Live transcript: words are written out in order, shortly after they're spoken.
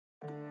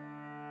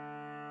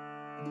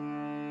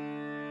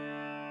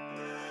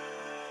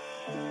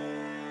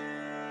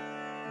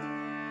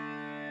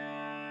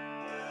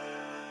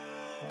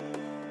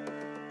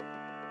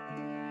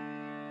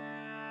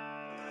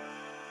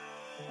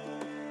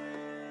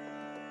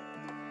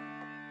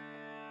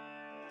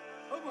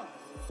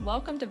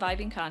Welcome to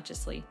Vibing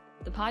Consciously,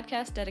 the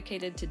podcast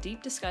dedicated to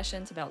deep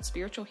discussions about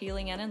spiritual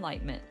healing and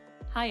enlightenment.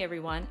 Hi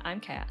everyone, I'm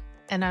Kat.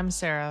 And I'm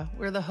Sarah.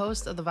 We're the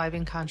host of the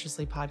Vibing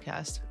Consciously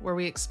podcast, where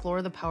we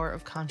explore the power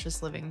of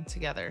conscious living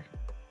together.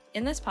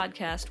 In this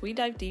podcast, we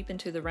dive deep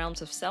into the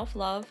realms of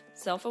self-love,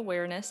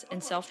 self-awareness,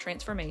 and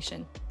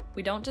self-transformation.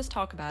 We don't just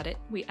talk about it,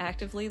 we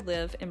actively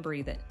live and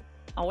breathe it,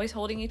 always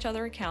holding each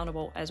other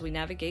accountable as we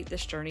navigate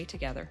this journey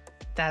together.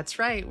 That's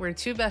right. We're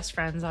two best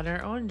friends on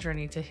our own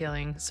journey to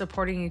healing,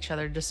 supporting each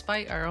other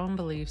despite our own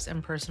beliefs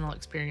and personal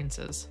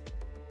experiences.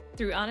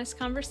 Through honest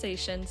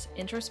conversations,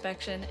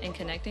 introspection, and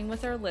connecting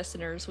with our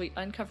listeners, we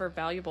uncover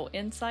valuable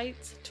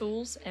insights,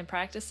 tools, and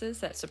practices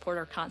that support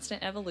our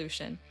constant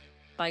evolution.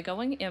 By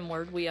going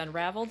inward, we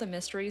unravel the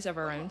mysteries of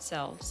our own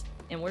selves,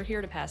 and we're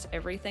here to pass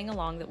everything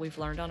along that we've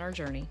learned on our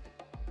journey.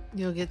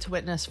 You'll get to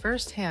witness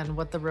firsthand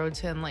what the road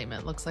to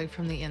enlightenment looks like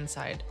from the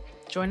inside.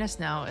 Join us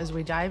now as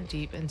we dive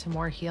deep into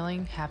more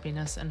healing,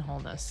 happiness, and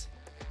wholeness.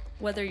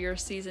 Whether you're a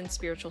seasoned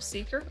spiritual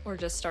seeker or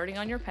just starting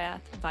on your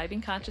path,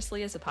 Vibing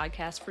Consciously is a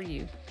podcast for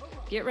you.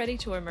 Get ready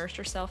to immerse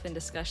yourself in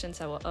discussions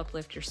that will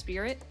uplift your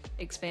spirit,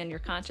 expand your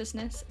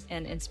consciousness,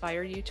 and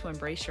inspire you to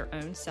embrace your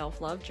own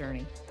self-love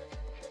journey.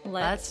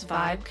 Let's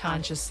vibe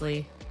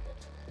consciously.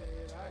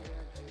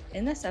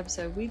 In this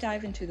episode, we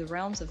dive into the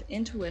realms of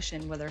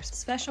intuition with our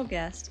special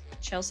guest,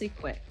 Chelsea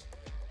Quick.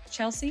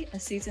 Chelsea, a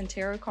seasoned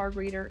tarot card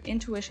reader,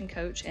 intuition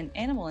coach, and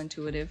animal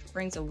intuitive,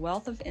 brings a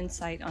wealth of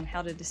insight on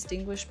how to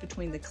distinguish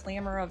between the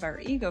clamor of our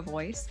ego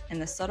voice and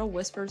the subtle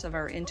whispers of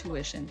our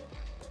intuition.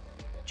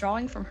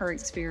 Drawing from her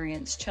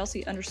experience,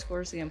 Chelsea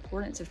underscores the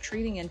importance of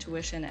treating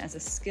intuition as a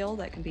skill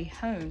that can be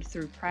honed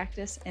through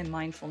practice and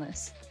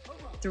mindfulness.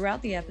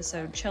 Throughout the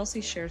episode,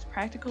 Chelsea shares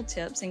practical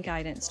tips and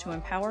guidance to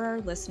empower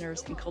our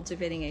listeners in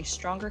cultivating a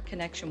stronger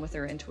connection with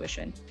their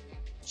intuition.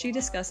 She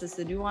discusses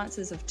the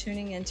nuances of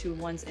tuning into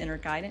one's inner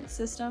guidance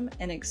system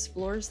and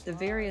explores the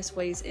various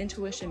ways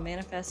intuition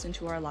manifests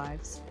into our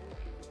lives.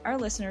 Our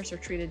listeners are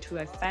treated to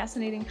a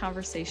fascinating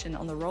conversation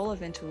on the role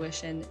of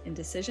intuition in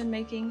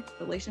decision-making,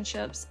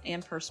 relationships,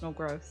 and personal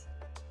growth.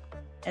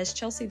 As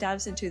Chelsea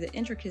dives into the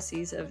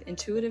intricacies of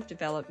intuitive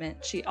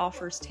development, she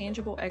offers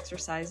tangible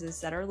exercises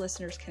that our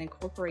listeners can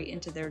incorporate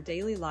into their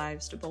daily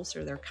lives to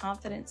bolster their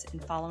confidence in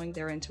following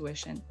their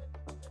intuition.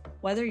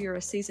 Whether you're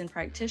a seasoned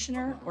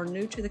practitioner or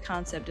new to the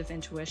concept of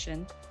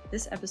intuition,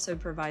 this episode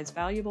provides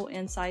valuable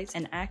insights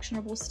and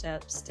actionable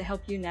steps to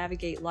help you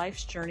navigate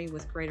life's journey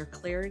with greater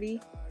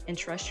clarity and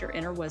trust your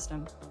inner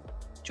wisdom.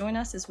 Join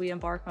us as we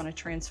embark on a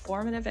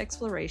transformative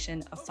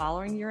exploration of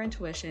following your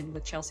intuition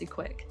with Chelsea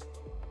Quick.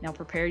 Now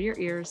prepare your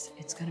ears,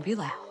 it's going to be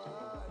loud.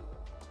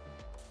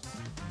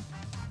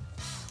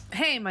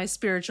 Hey, my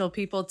spiritual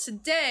people.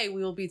 Today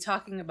we will be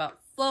talking about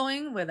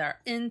flowing with our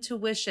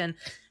intuition.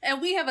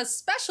 And we have a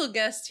special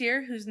guest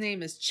here whose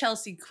name is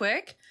Chelsea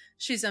Quick.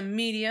 She's a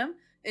medium,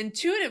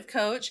 intuitive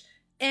coach,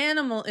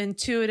 animal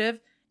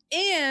intuitive,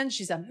 and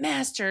she's a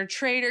master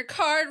trader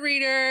card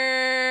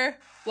reader.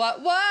 What?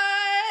 Woo!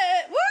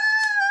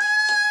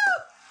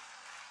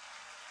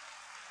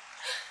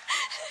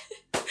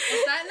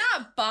 Was that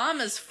not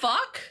bomb as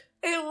fuck?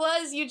 It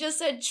was. You just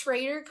said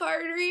trader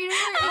card reader.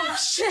 Oh,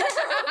 shit.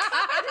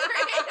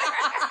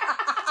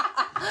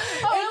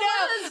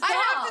 Oh, no. I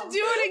have to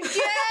do it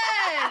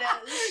again.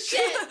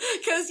 Shit.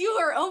 Because you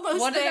were almost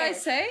What there. did I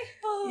say?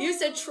 You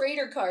said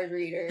trader card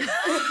reader.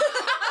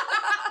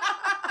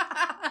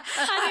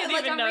 I didn't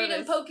like even I'm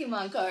reading notice.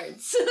 Pokemon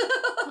cards.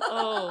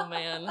 Oh,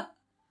 man.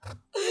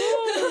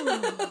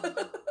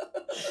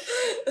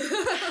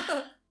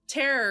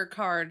 Terror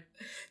card.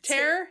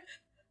 Terror?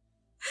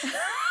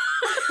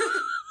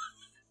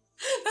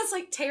 That's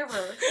like terror.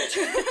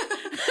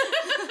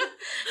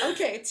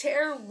 Okay,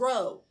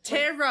 tarot.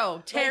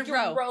 Tarot. Like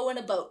you're rowing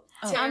a boat.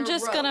 Oh. I'm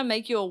just Tarot. going to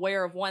make you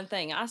aware of one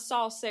thing. I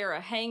saw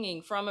Sarah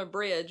hanging from a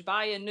bridge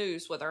by a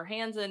noose with her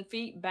hands and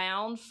feet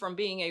bound from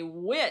being a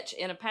witch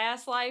in a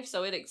past life,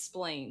 so it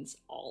explains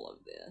all of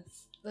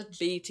this.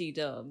 BT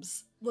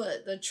dubs.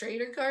 What, the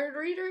trader card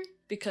reader?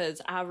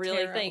 Because I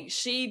really Tarot. think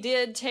she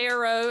did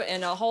tarot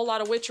and a whole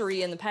lot of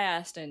witchery in the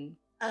past, and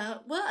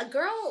Well, a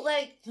girl,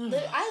 like,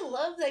 I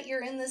love that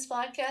you're in this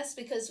podcast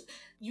because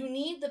you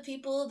need the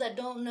people that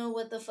don't know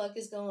what the fuck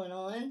is going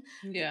on.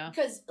 Yeah.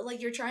 Because,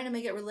 like, you're trying to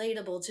make it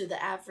relatable to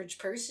the average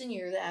person.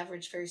 You're the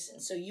average person.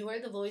 So you are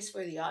the voice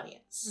for the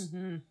audience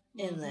in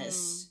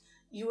this.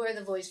 You are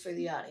the voice for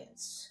the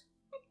audience.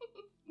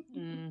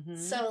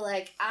 So,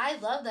 like, I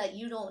love that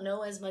you don't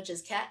know as much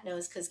as Kat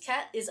knows because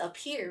Kat is up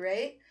here,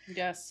 right?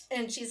 Yes.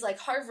 And she's like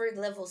Harvard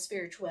level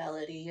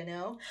spirituality, you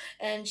know?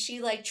 And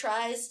she like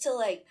tries to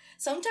like,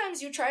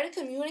 sometimes you try to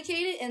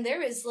communicate it and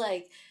there is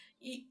like,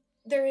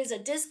 there is a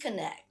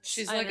disconnect.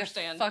 She's I like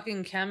understand. a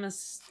fucking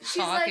chemist She's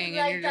talking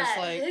and you're just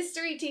that like,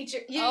 history teacher.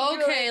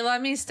 okay,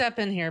 let me step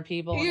in here,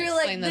 people, and You're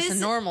explain like, this in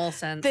this- normal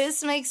sense.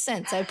 This makes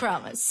sense, I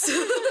promise.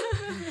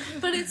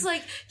 But it's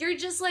like, you're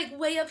just like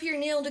way up here,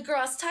 Neil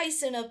deGrasse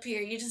Tyson up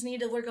here. You just need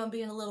to work on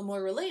being a little more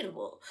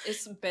relatable.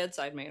 it's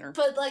bedside manner.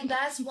 But like,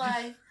 that's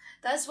why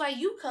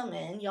you come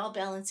in, y'all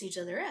balance each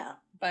other out.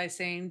 By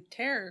saying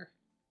terror.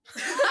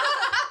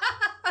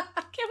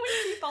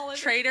 Keep all of it,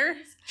 Trader?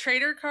 please.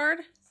 Trader card?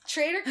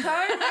 Trader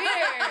card reader.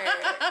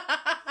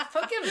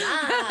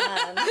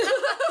 Pokemon.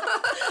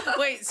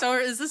 Wait, so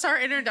is this our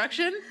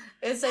introduction?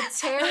 It's a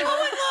tarot I would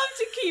love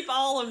to keep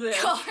all of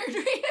this. card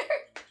reader.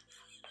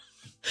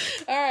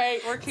 All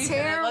right, we're keeping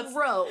it. Let's-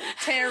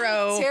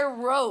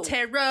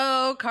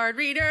 Tarot card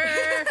reader.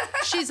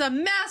 She's a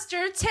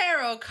master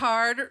tarot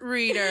card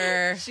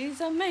reader. She's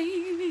a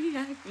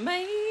maniac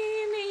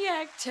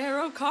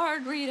tarot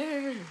card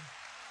reader.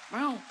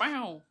 Wow,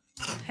 wow.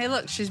 Hey,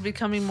 look, she's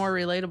becoming more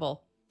relatable.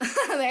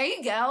 There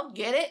you go.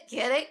 Get it.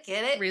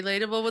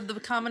 Relatable with the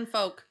common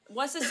folk.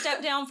 What's a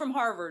step down from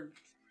Harvard?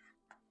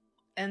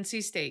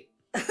 NC State.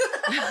 Be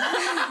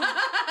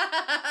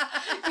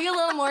a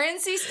little more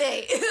NC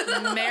State.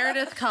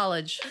 Meredith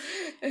College.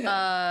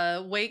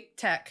 Wake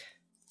Tech.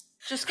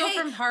 Just go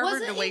from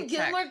Harvard to Wake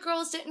Tech. Gilmore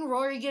Girls, didn't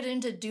Rory get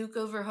into Duke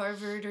over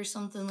Harvard or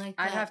something like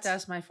that? I'd have to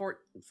ask my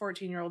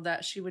 14-year-old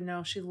that. She would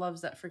know. She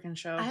loves that freaking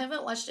show. I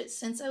haven't watched it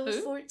since I was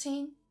Who?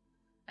 14.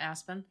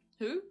 Aspen.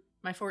 Who?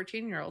 My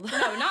 14-year-old. No,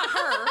 not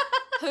her.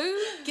 Who?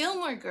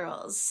 Gilmore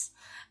Girls.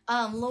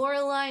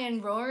 Lorelai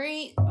and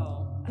Rory. Oh.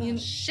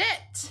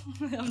 Shit.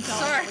 I'm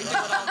Sorry. We do it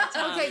all the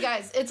time. Okay,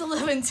 guys, it's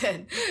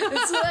 11:10.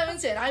 It's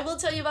 11:10. I will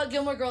tell you about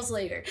Gilmore Girls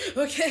later.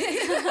 Okay.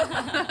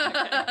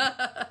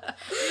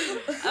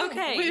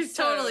 Okay. We've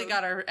so- totally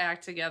got our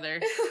act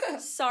together.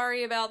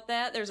 Sorry about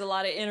that. There's a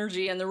lot of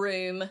energy in the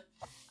room.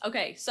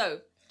 Okay,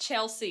 so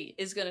Chelsea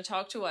is going to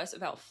talk to us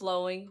about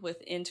flowing with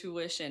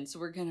intuition. So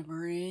we're going to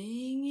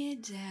bring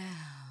it down.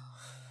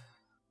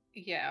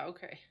 Yeah,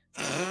 okay.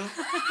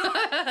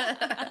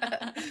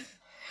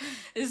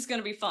 This is going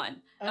to be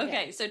fun. Okay.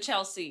 Okay, so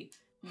Chelsea,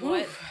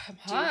 what I'm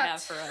do you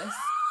have for us?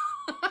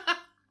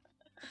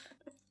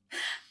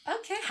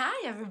 Okay,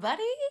 hi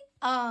everybody.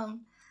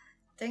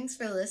 Thanks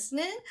for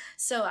listening.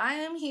 So I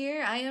am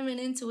here. I am an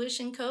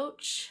intuition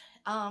coach.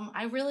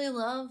 I really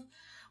love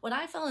what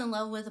I fell in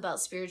love with about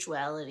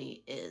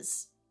spirituality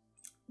is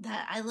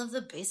that I love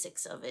the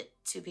basics of it,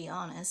 to be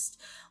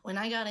honest. When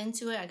I got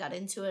into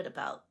it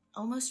about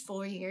almost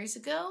 4 years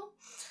ago,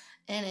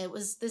 and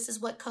this is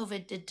what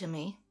COVID did to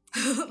me.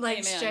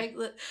 Like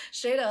Amen.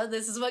 straight up,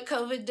 this is what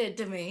COVID did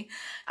to me.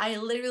 I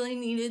literally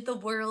needed the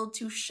world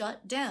to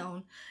shut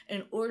down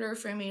in order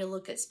for me to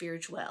look at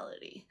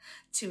spirituality.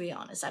 To be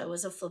honest, I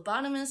was a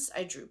phlebotomist.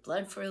 I drew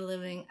blood for a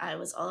living. I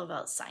was all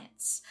about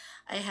science.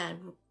 I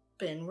had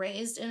been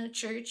raised in a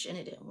church and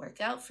it didn't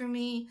work out for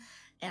me.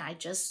 And I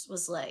just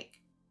was like,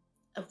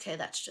 okay,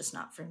 that's just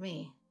not for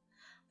me.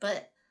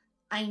 But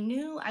I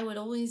knew I would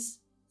always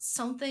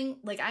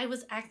I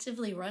was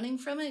actively running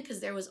from it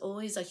because there was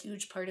always a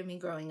huge part of me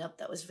growing up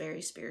that was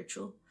very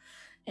spiritual.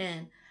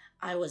 And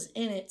I was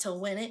in it to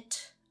win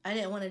it. I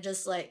didn't want to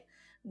just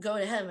go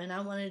to heaven.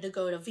 I wanted to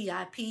go to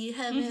VIP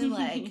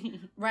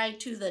heaven, right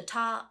to the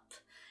top.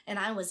 And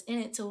I was in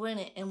it to win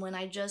it. And when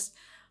I just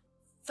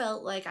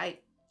felt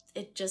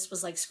it just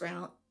was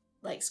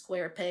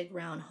square peg,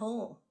 round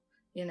hole,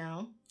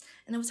 And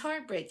it was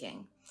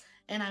heartbreaking.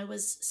 And I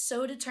was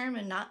so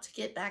determined not to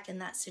get back in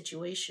that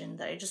situation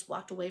that I just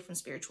walked away from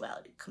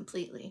spirituality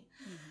completely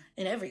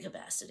in every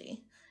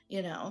capacity,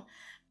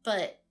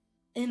 But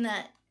in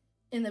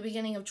the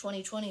beginning of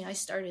 2020, I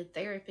started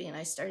therapy and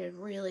I started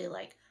really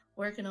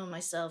working on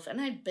myself. And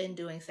I'd been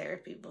doing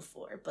therapy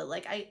before, but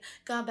I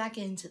got back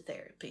into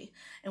therapy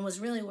and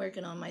was really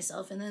working on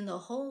myself. And then the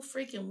whole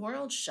freaking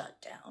world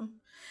shut down.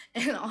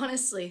 And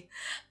honestly,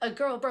 a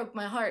girl broke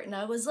my heart and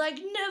I was like,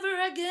 never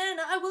again,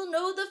 I will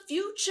know the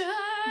future.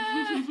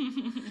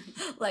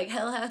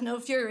 Hell hath no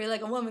fury,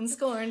 like a woman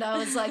scorned. I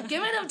was like,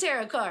 give me them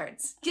tarot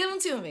cards. Give them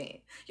to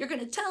me. You're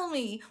going to tell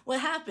me what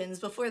happens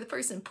before the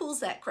person pulls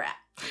that crap,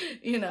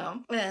 And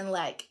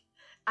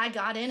I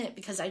got in it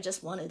because I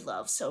just wanted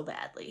love so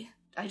badly.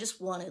 I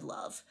just wanted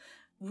love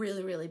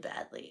really, really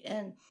badly.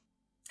 And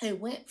it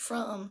went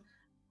from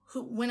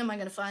when am I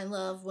going to find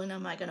love? When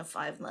am I going to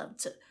find love?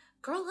 To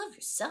girl, love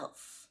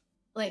yourself.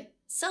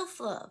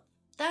 Self-love.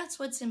 That's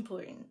what's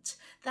important.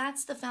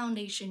 That's the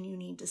foundation you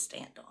need to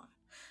stand on,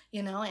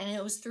 And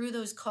it was through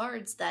those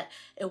cards that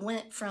it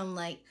went from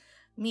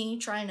me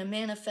trying to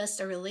manifest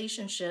a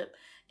relationship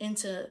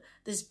into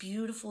this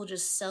beautiful,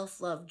 just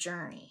self-love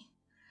journey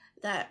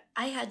that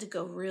I had to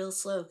go real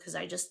slow because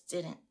I just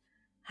didn't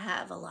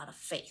have a lot of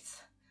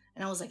faith.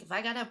 And I was like, if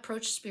I got to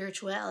approach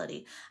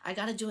spirituality, I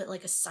got to do it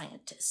like a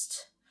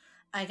scientist.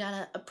 I got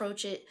to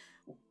approach it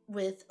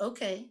with,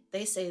 okay,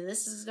 they say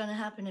this is going to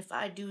happen if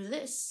I do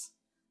this.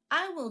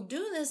 I will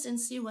do this and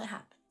see what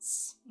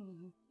happens.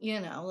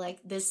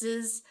 Mm-hmm.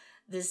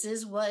 This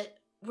is what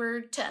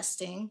we're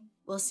testing.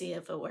 We'll see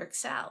if it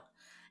works out.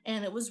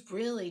 And it was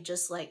really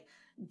just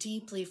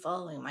deeply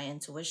following my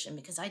intuition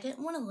because I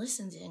didn't want to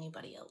listen to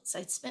anybody else.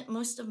 I'd spent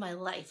most of my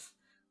life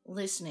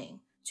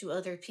listening to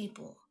other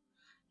people,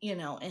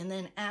 and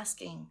then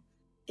asking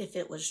if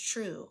it was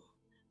true.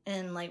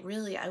 And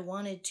really, I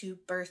wanted to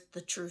birth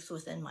the truth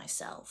within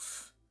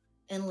myself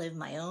and live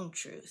my own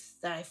truth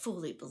that I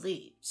fully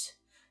believed.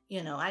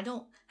 I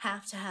don't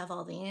have to have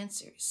all the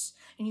answers.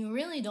 And you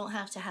really don't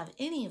have to have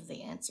any of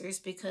the answers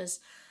because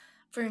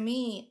for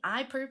me,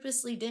 I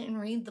purposely didn't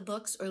read the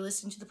books or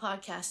listen to the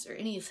podcast or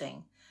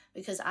anything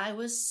because I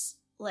was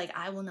like,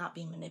 I will not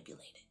be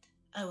manipulated.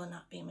 I will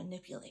not be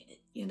manipulated,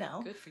 you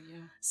know? Good for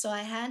you. So I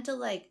had to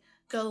like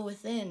go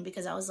within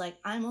because I was like,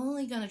 I'm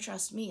only going to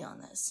trust me on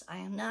this. I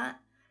am not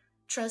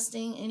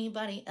trusting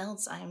anybody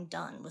else. I am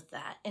done with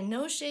that. And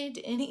no shade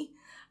to any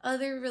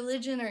other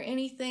religion or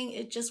anything.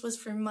 It just was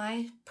for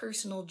my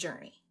personal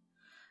journey.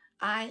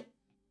 I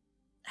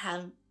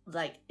have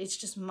like, it's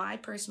just my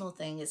personal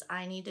thing is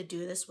I need to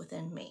do this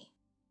within me,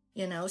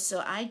 you know?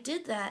 So I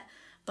did that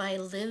by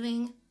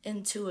living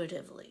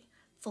intuitively,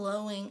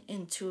 flowing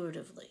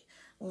intuitively,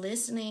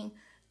 listening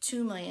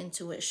to my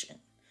intuition.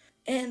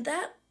 And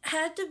that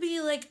had to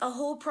be like a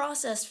whole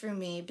process for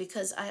me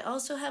because I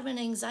also have an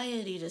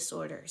anxiety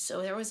disorder.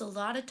 So there was a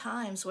lot of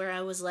times where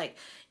I was like,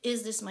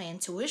 is this my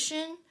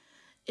intuition?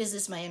 Is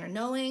this my inner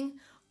knowing?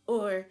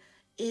 Or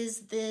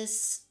is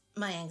this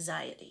my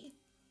anxiety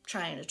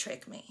trying to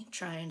trick me,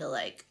 trying to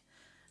like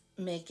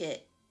make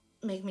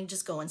me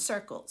just go in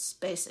circles,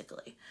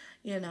 basically,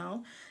 you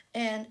know?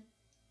 And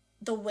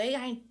the way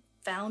I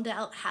found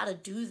out how to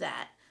do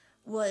that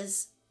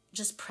was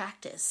just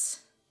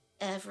practice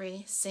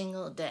every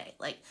single day.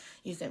 Like,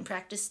 you can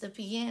practice the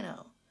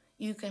piano,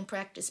 you can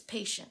practice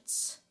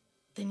patience,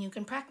 then you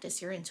can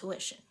practice your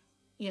intuition,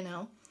 you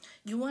know?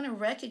 You want to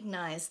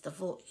recognize the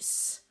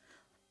voice.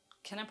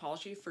 Can I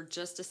pause you for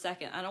just a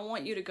second? I don't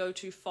want you to go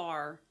too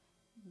far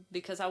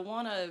because I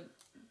want to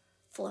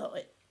flow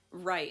it.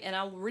 Right. And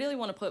I really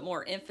want to put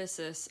more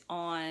emphasis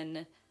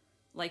on,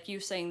 like you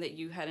saying that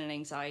you had an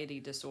anxiety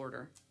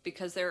disorder,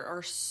 because there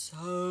are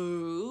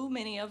so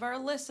many of our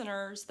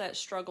listeners that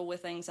struggle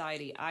with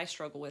anxiety. I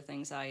struggle with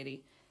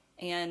anxiety.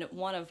 And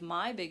one of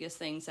my biggest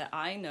things that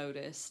I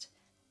noticed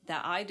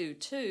that I do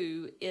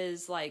too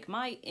is like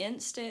my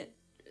instant,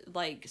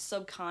 like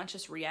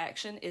subconscious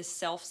reaction is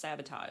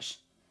self-sabotage.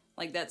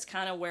 Like that's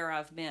kind of where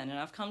I've been. And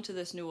I've come to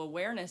this new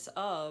awareness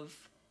of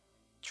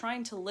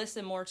trying to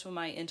listen more to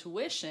my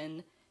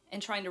intuition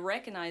and trying to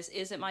recognize,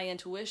 is it my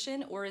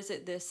intuition or is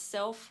it this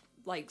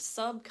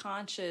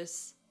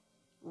subconscious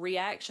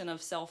reaction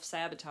of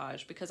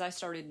self-sabotage? Because I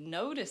started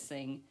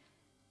noticing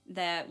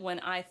that when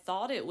I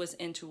thought it was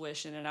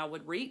intuition and I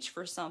would reach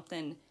for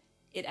something,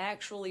 it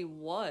actually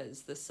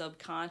was the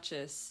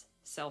subconscious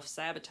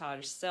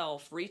self-sabotage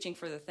reaching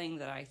for the thing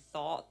that I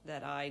thought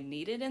that I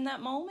needed in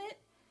that moment.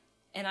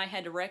 And I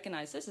had to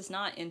recognize this is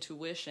not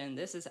intuition.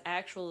 This is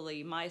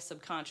actually my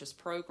subconscious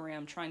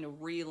program trying to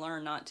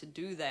relearn not to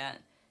do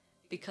that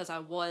because I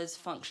was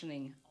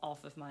functioning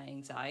off of my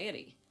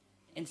anxiety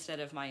instead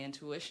of my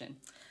intuition.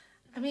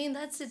 I mean,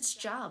 that's its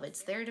job.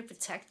 It's there to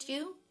protect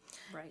you.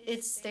 Right.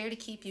 It's there to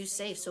keep you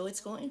safe. So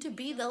it's going to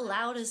be the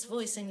loudest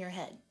voice in your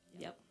head.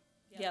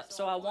 Yep.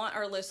 So I want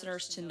our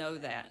listeners to know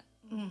that.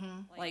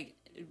 Mm-hmm. Like,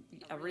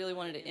 I really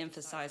wanted to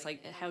emphasize,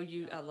 like,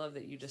 I love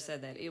that you just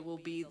said that. It will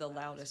be the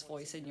loudest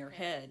voice in your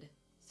head.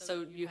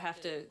 So you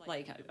have to,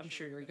 like, I'm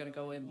sure you're going to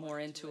go more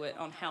into it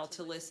on how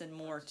to listen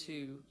more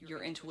to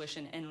your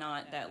intuition and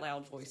not that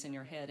loud voice in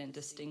your head and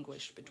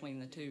distinguish between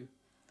the two.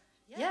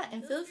 Yeah,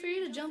 and feel free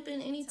to jump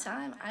in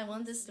anytime. I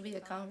want this to be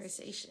a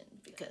conversation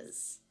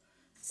because...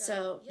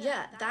 So,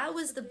 yeah, that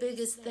was the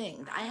biggest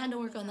thing. I had to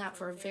work on that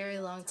for a very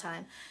long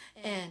time.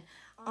 And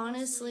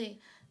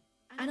honestly,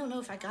 I don't know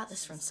if I got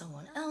this from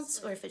someone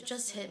else or if it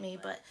just hit me,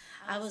 but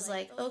I was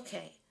like,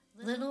 okay,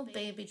 little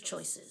baby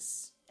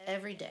choices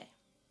every day.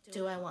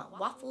 Do I want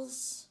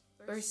waffles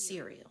or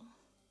cereal?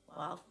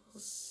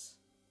 Waffles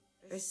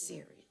or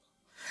cereal?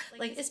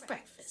 Like, it's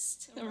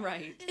breakfast.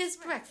 Right. It's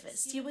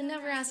breakfast. You would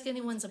never ask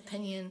anyone's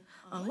opinion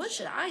on what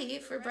should I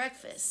eat for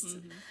breakfast.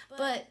 Mm-hmm.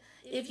 But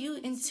if you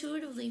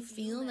intuitively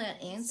feel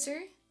that answer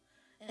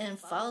and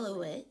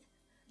follow it,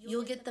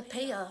 you'll get the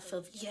payoff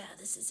of, yeah,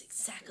 this is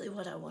exactly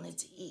what I wanted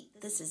to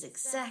eat. This is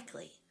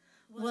exactly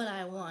what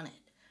I wanted,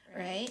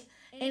 right?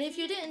 And if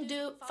you didn't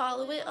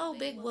follow it, oh,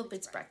 big whoop,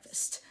 it's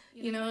breakfast.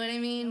 You know what I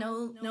mean?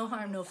 No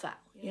harm, no foul.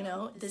 You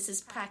know, this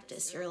is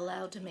practice. You're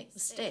allowed to make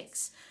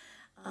mistakes.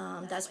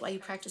 That's why you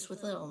practice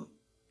with little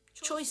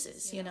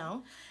choices, you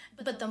know.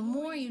 But the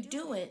more you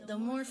do it, the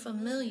more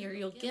familiar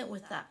you'll get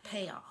with that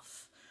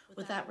payoff,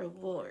 with that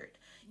reward.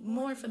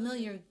 More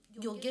familiar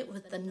you'll get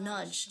with the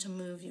nudge to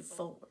move you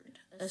forward,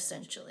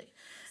 essentially.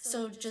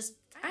 So just,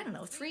 I don't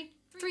know, three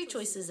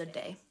choices a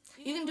day.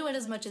 You can do it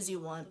as much as you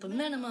want, but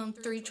minimum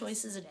 3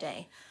 choices a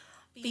day.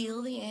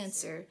 Feel the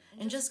answer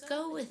and just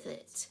go with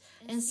it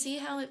and see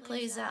how it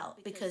plays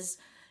out, because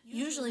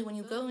usually when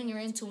you go in your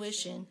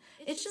intuition,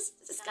 it's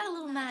got a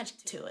little magic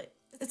to it.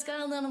 It's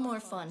got a little more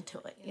fun to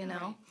it, you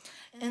know?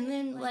 And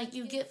then, like,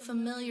 you get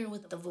familiar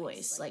with the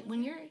voice. Like,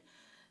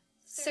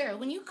 Sarah,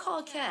 when you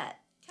call Kat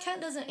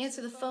doesn't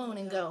answer the phone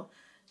and go,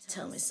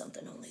 tell me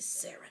something only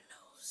Sarah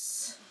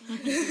knows.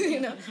 You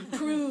know,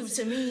 prove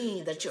to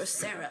me that you're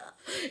Sarah.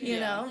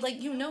 You know,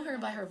 like, you know her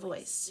by her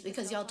voice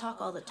because y'all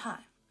talk all the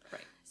time.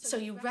 Right. So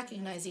you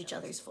recognize each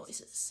other's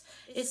voices.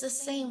 It's the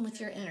same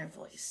with your inner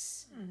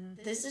voice.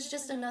 Mm-hmm. This is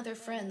just another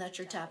friend that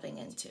you're tapping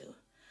into.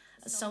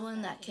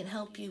 Someone that can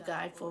help you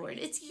guide forward.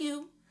 It's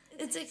you.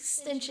 It's an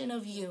extension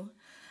of you.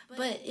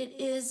 but it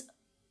is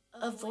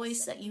a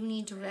voice that you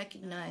need to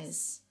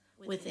recognize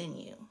within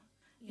you,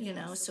 you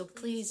know? So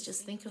please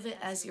just think of it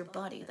as your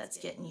buddy that's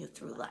getting you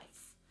through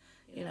life,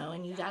 you know?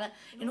 And you gotta,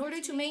 in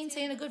order to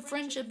maintain a good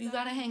friendship, you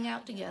gotta hang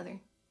out together,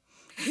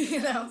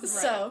 you know? Right.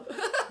 So.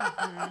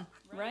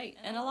 Right.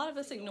 And a lot of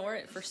us ignore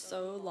it for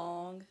so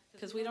long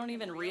because we don't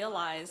even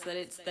realize that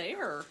it's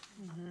there,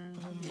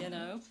 you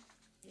know?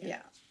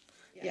 Yeah.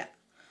 Yeah.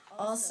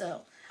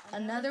 Also,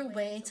 another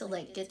way to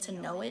like get to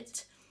know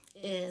it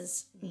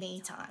is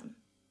me time.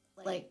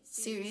 Like,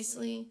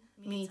 seriously,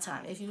 me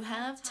time. If you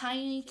have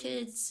tiny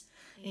kids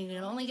and you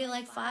can only get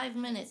like 5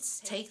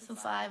 minutes, take the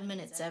 5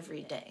 minutes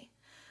every day.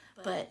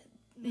 But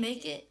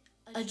make it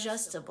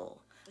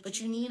adjustable. But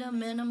you need a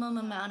minimum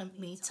amount of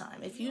me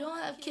time. If you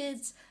don't have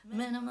kids,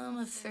 minimum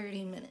of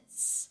 30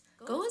 minutes.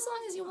 Go as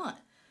long as you want.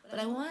 But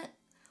I want,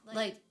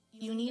 like,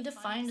 you need to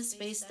find a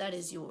space that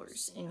is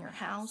yours. In your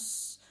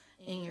house,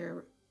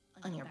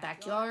 on your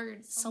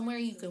backyard, somewhere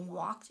you can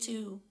walk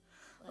to.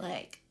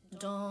 Like,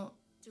 don't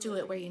do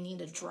it where you need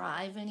to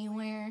drive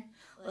anywhere.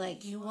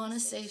 Like, you want a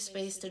safe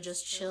space to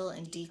just chill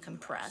and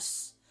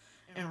decompress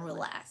and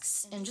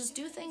relax. And just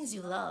do things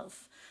you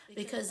love.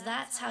 Because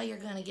that's how you're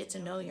going to get to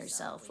know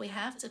yourself. We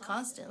have to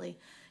constantly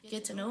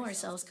get to know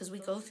ourselves because we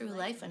go through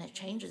life and it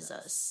changes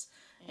us.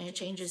 And it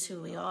changes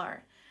who we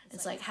are.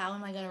 It's like, how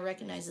am I going to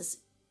recognize this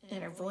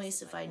inner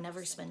voice if I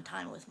never spend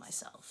time with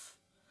myself?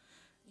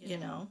 You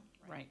know?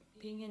 Right.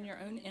 Being in your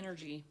own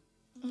energy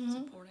is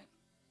important.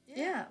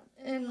 Yeah.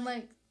 And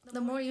like, the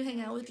more you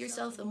hang out with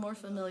yourself, the more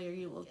familiar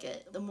you will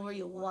get. The more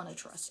you'll want to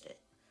trust it.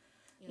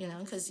 You know?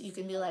 Because you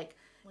can be like,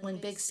 when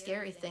big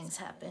scary things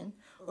happen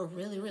or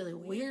really, really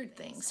weird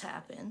things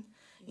happen,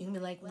 you can be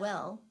like,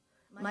 well,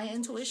 my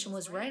intuition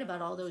was right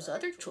about all those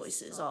other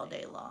choices all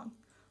day long.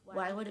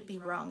 Why would it be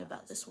wrong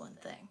about this one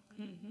thing?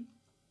 Mm-hmm.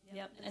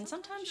 Yep. And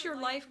sometimes your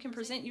life can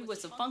present you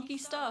with some funky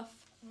stuff.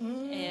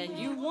 And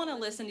you want to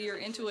listen to your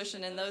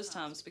intuition in those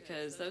times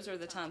because those are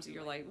the times that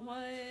you're like,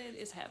 what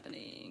is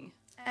happening?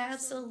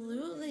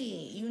 Absolutely.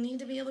 You need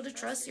to be able to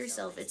trust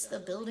yourself. It's the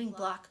building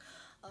block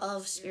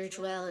of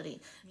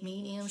spirituality,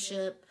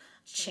 mediumship,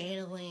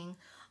 channeling,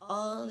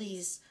 all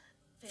these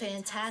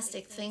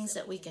fantastic things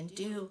that we can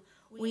do.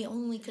 We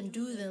only can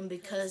do them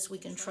because we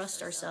can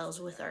trust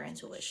ourselves with our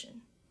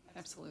intuition.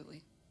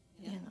 Absolutely.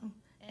 Yeah. You know,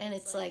 and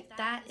it's like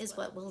that is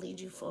what will lead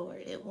you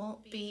forward. It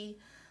won't be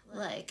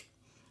like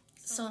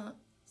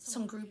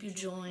some group you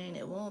join.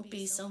 It won't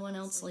be someone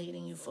else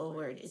leading you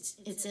forward.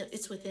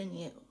 It's within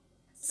you.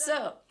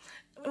 So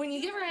when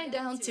you get right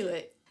down to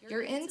it,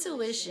 your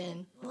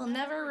intuition will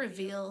never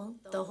reveal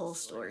the whole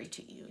story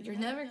to you. You're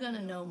never going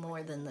to know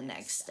more than the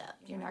next step.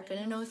 You're not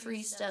going to know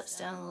 3 steps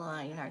down the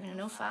line. You're not going to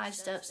know 5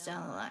 steps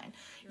down the line.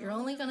 You're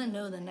only going to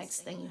know the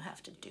next thing you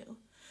have to do.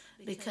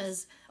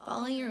 Because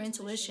following your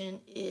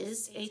intuition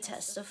is a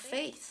test of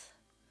faith.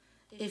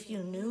 If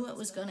you knew what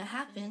was going to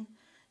happen,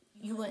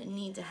 you wouldn't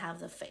need to have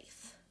the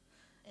faith.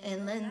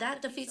 And then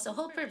that defeats the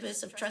whole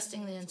purpose of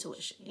trusting the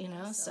intuition, you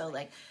know? So,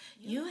 like,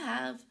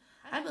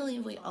 I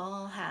believe we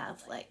all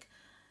have, like,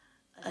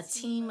 a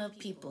team of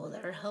people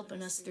that are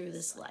helping us through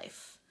this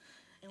life.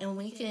 And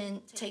we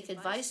can take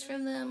advice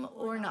from them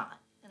or not.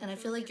 And I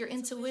feel like your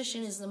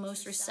intuition is the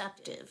most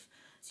receptive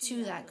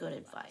to that good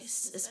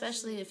advice,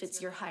 especially if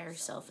it's your higher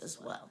self as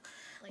well.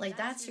 Like,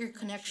 that's your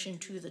connection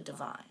to the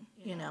divine,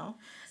 you know?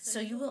 So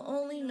you will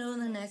only know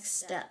the next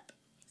step.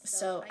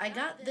 So I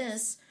got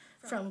this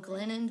from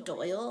Glennon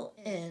Doyle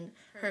in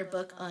her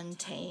book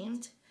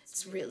Untamed.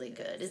 It's really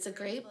good. It's a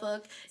great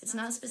book. It's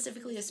not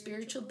specifically a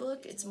spiritual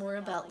book. It's more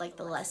about like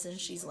the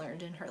lessons she's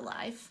learned in her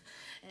life.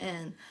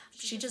 And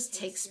she just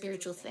takes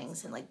spiritual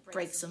things and like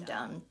breaks them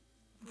down in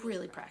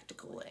really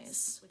practical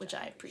ways, which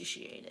I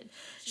appreciated.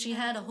 She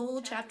had a whole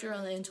chapter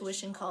on the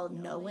intuition called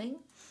Knowing.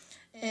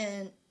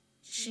 And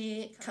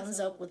she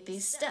comes up with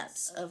these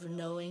steps of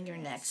knowing your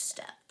next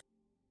step.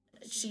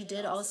 She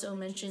did also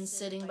mention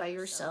sitting by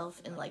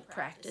yourself and like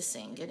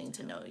practicing getting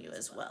to know you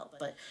as well.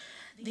 But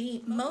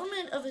the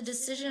moment of a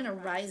decision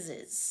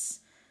arises,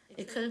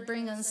 it could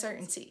bring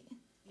uncertainty,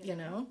 you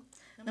know?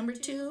 Number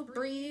 2,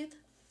 breathe,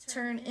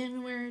 turn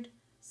inward,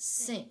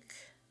 sink.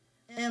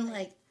 And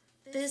like,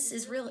 this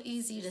is real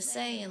easy to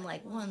say in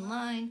like one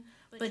line,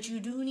 but you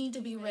do need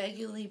to be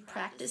regularly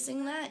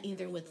practicing that,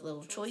 either with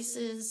little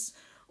choices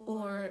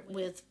or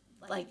with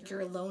like your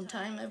alone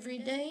time every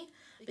day,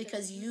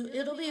 because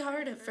it'll be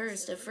hard at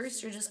first. At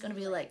first, you're just going to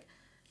be like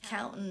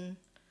counting,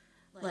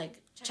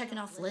 like checking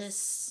off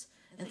lists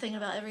and thinking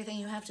about everything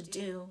you have to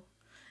do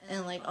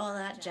and like all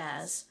that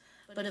jazz.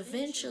 But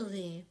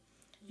eventually,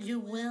 you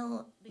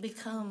will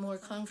become more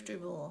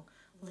comfortable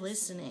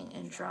listening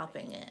and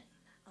dropping it.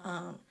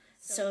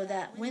 So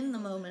that when the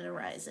moment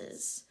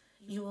arises,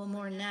 you will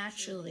more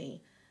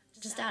naturally,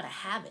 just out of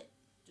habit,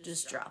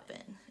 just drop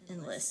in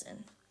and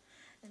listen.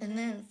 And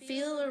then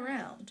feel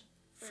around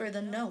for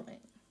the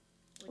knowing,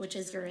 which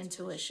is your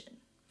intuition.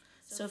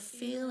 So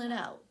feel it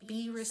out.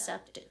 Be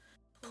receptive.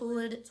 Pull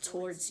it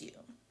towards you.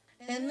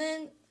 And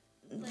then,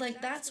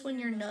 like, that's when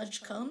your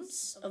nudge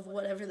comes of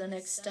whatever the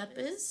next step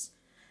is.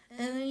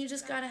 And then you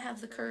just got to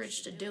have the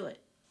courage to do it.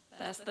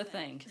 That's the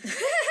thing.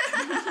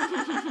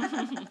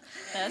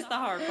 That's the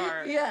hard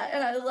part. Yeah,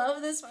 and I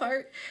love this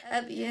part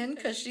at the end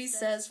because she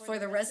says, for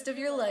the rest of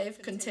your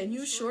life,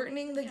 continue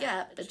shortening the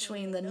gap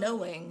between the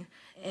knowing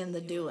and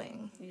the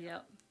doing.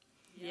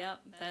 Yep,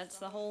 that's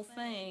the whole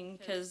thing.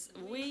 Because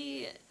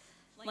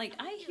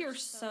I hear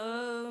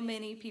so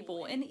many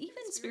people, and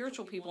even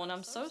spiritual people, and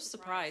I'm so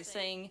surprised,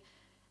 saying,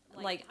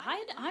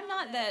 I'm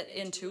not that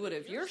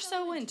intuitive. You're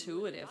so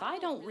intuitive. I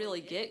don't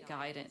really get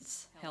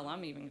guidance. Hell,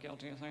 I'm even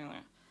guilty of saying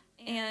that.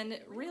 And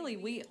really,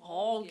 we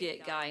all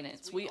get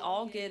guidance. We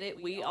all get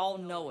it. We all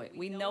know it.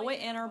 We know it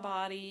in our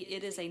body.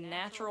 It is a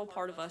natural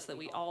part of us that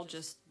we all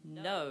just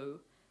know.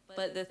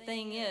 But the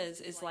thing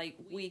is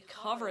we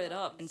cover it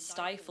up and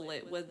stifle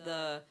it with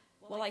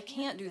well, I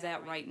can't do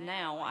that right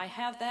now. I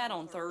have that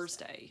on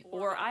Thursday.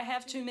 Or I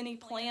have too many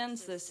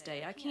plans this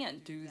day. I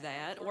can't do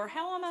that. Or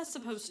how am I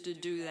supposed to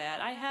do that?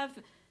 I have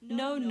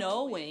no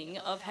knowing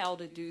of how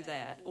to do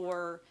that.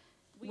 Or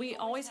we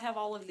always have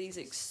all of these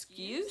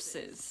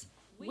excuses.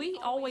 We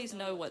always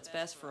know what's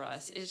best for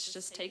us. It's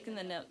just taking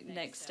the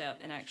next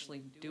step and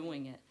actually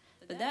doing it.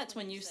 But that's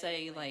when you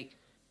say,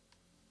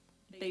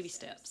 baby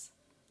steps.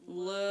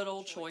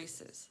 Little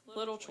choices.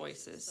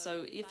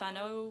 So if I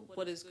know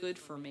what is good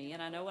for me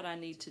and I know what I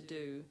need to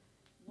do,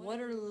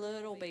 what are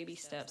little baby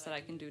steps that I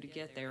can do to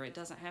get there? It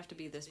doesn't have to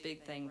be this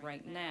big thing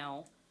right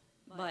now.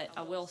 But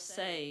I will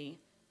say,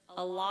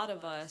 a lot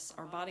of us,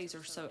 our bodies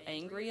are so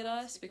angry at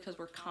us because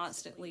we're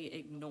constantly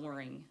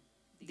ignoring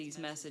these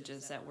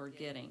messages that we're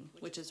getting,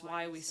 which is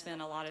why we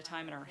spend a lot of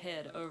time in our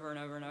head over and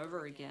over and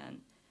over again,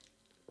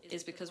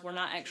 is because we're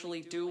not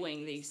actually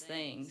doing these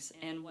things.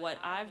 And what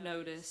I've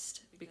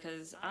noticed,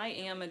 because I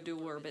am a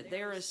doer, but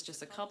there is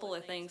just a couple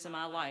of things in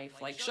my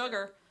life, like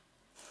sugar,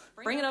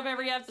 bring it up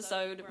every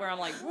episode, where I'm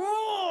like,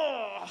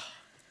 whoa,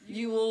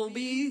 you will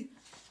be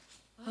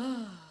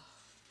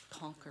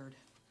conquered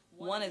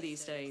one of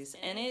these days.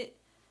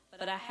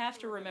 But I have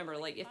to remember,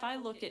 if I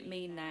look at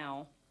me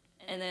now,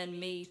 and then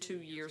me 2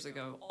 years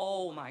ago,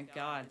 oh my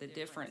God, the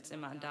difference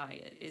in my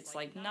diet. It's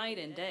like night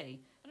and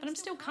day. But I'm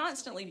still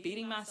constantly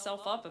beating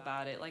myself up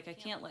about it. I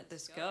can't let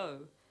this go.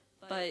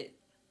 But,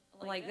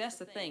 that's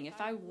the thing.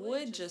 If I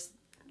would just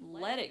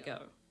let it go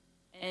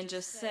and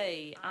just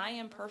say, I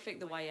am perfect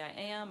the way I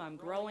am. I'm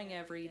growing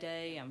every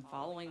day. I'm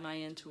following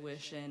my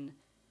intuition.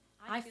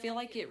 I feel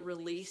like it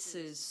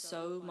releases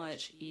so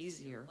much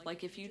easier.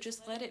 If you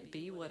just let it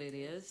be what it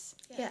is.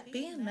 Yeah,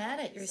 being mad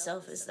at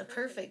yourself is the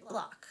perfect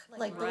block.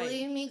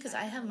 Believe me, because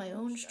I have my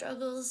own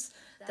struggles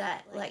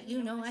that,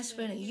 I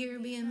spent a year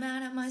being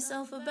mad at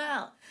myself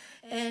about.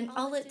 And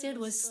all it did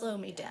was slow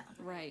me down.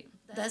 Right.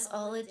 That's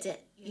all it did.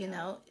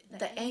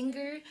 The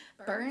anger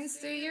burns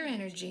through your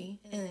energy,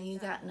 and then you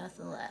got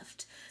nothing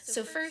left.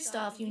 So first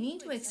off, you need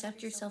to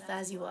accept yourself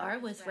as you are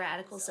with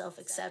radical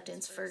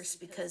self-acceptance first,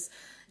 because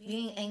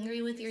being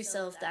angry with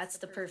yourself, that's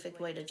the perfect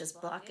way to just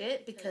block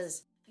it,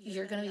 because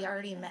you're going to be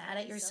already mad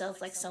at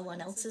yourself like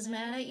someone else is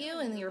mad at you,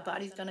 and your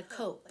body's going to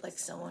cope like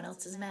someone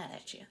else is mad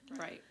at you.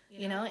 Right.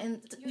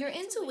 And your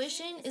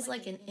intuition is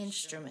like an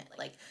instrument.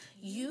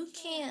 You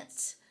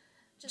can't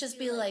just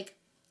be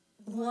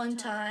one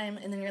time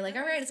and then you're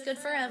all right, it's good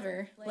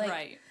forever.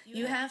 Right.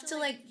 You have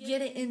to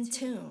get it in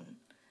tune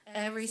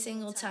every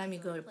single time you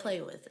go to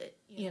play with it,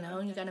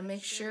 and you got to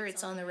make sure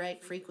it's on the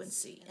right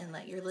frequency and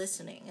that you're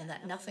listening and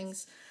that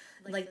nothing's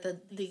the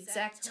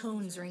exact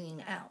tone's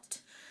ringing out.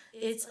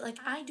 It's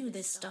I do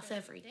this stuff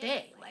every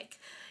day.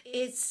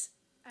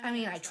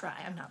 I try.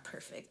 I'm not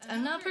perfect.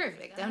 I'm not going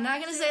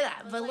to say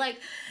that. But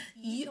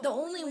the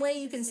only way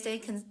you can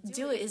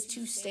do it is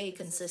to stay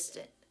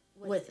consistent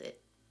with it.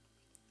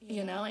 And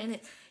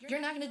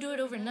you're not going to do it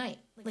overnight.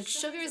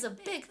 Sugar is a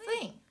big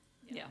thing.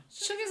 Yeah.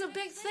 Sugar's a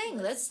big thing.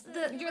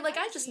 You're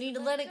I just need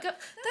to let it go.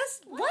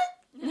 That's what?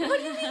 What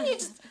do you mean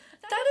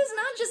that is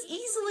not just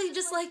easily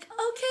just okay,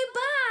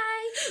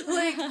 bye.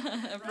 Right.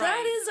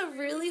 That is a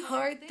really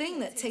hard thing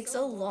that takes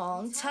a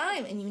long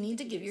time, and you need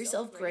to give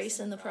yourself grace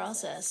in the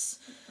process.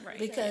 Right.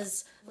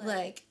 Because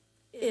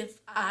if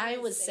I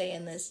was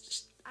saying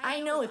this, I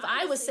know if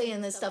I was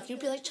saying this stuff, you'd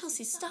be like,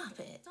 Chelsea, stop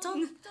it.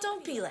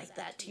 Don't be like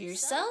that to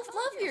yourself.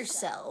 Love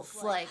yourself.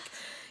 But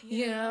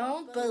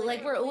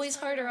we're always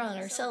harder on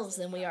ourselves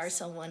than we are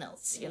someone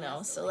else,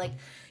 So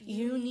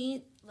you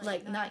need,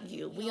 not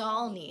you, we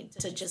all need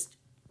to just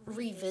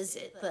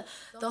revisit.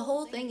 The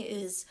whole thing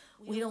is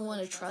we don't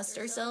want to trust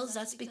ourselves.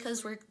 That's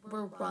because we're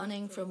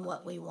running from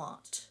what we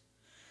want.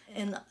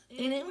 And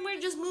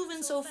we're just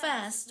moving so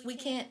fast, we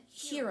can't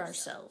hear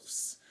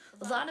ourselves.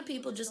 A lot of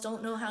people just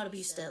don't know how to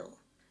be still.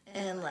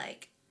 And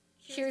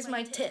here's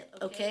my tip,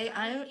 okay?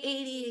 I'm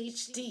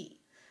ADHD.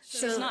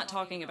 She's not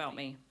talking about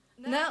me.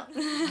 No,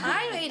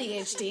 I'm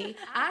ADHD.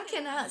 I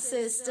cannot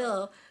sit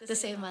still to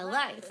save my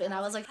life. And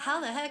I was like,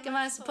 how the heck am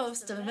I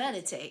supposed to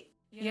meditate?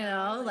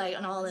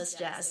 And all this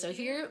jazz. So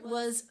here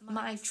was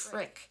my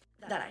trick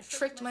that I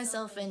tricked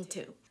myself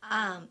into.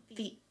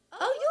 You'll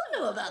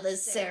know about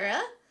this,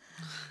 Sarah.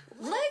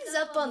 Legs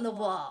up on the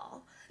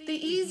wall. the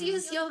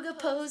easiest yoga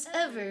pose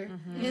ever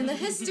in the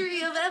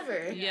history of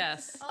ever.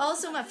 Yes.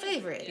 Also my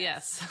favorite.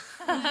 Yes.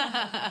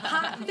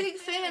 Hot, big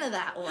fan of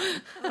that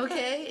one.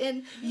 Okay?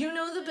 And you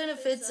know the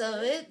benefits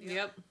of it.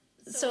 Yep.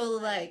 So,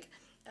 like,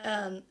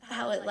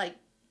 how it, like,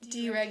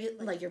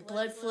 deregulate, like, your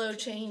blood flow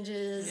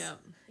changes. Yep.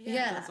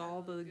 Yeah. Does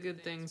all the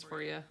good things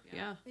for you.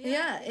 Yeah.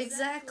 Yeah,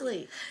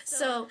 exactly.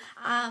 So,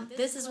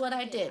 this is what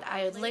I did. I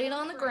had laid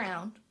on the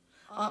ground.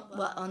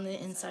 On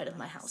the inside of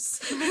my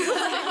house.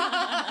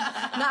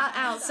 Not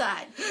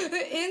outside.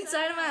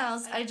 Inside of my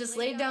house, I just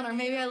laid down, or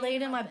maybe I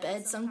laid in my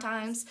bed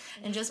sometimes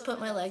and just put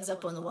my legs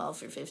up on the wall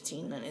for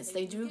 15 minutes.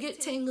 They do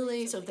get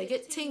tingly, so if they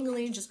get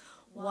tingly, just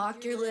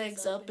walk your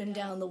legs up and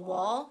down the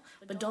wall,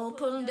 but don't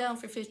put them down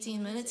for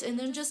 15 minutes, and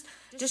then just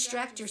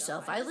distract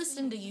yourself. I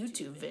listen to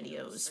YouTube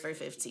videos for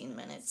 15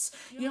 minutes.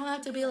 You don't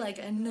have to be like,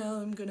 and now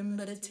I'm gonna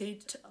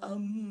meditate.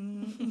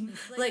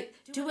 Like,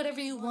 do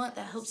whatever you want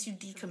that helps you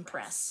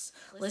decompress.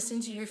 Listen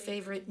to your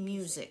favorite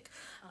music.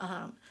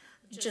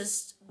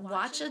 Just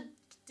watch a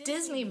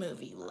Disney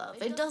movie you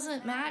love. It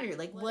doesn't matter.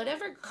 Like,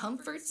 whatever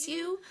comforts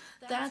you,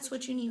 that's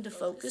what you need to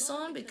focus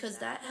on, because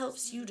that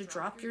helps you to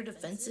drop your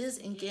defenses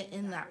and get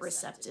in that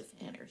receptive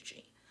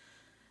energy.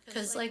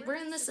 Because, like, we're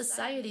in this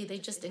society, they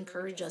just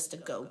encourage us to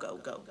go,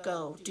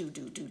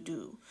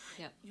 do.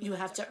 Yep. You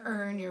have to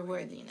earn your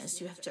worthiness.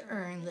 You have to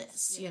earn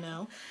this, you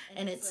know?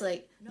 And it's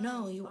like,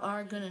 no, you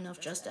are good enough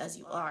just as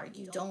you are.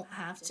 You don't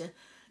have to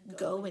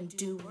go and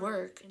do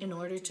work in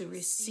order to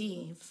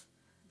receive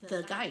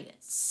the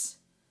guidance.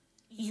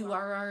 You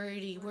are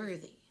already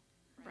worthy.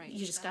 Right.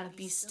 You just got to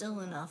be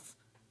still enough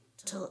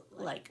to,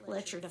 like,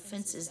 let your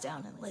defenses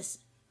down and listen,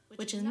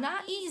 which is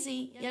not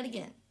easy. Yet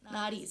again,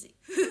 not easy.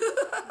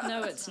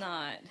 No, it's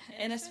not.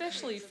 And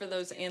especially for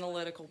those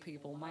analytical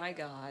people, my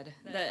God.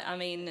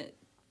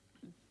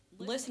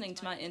 Listening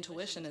to my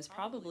intuition is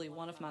probably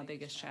one of my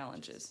biggest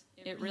challenges.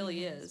 It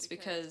really is,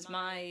 because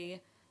I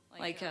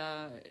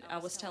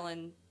was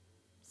telling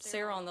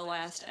Sarah on the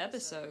last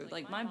episode,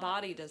 like, my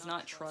body does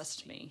not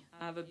trust me.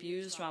 I've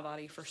abused my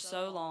body for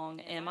so long,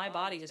 and my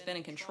body has been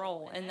in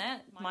control, and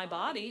that my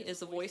body is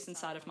the voice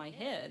inside of my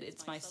head.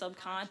 It's my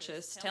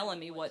subconscious telling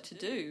me what to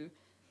do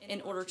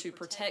in order to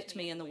protect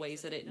me in the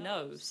ways that it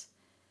knows.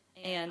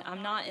 And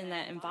I'm not in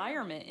that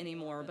environment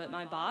anymore, but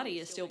my body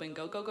has still been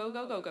go,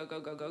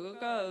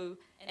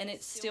 and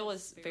it still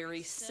is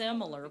very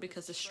similar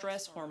because the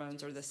stress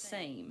hormones are the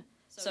same.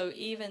 So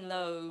even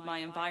though my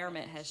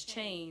environment has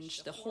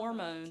changed, the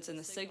hormones and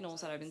the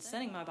signals that I've been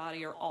sending my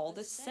body are all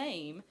the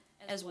same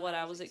as what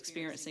I was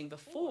experiencing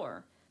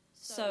before.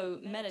 So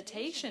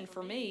meditation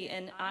for me,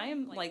 and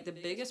I'm like the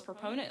biggest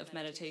proponent of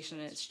meditation,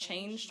 and it's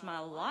changed my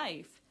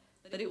life,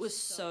 but it was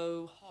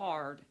so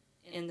hard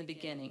in the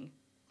beginning,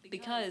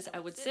 because I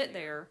would sit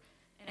there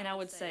and I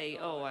would say,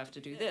 oh, I have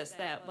to do this,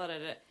 that, blah, blah,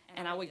 blah,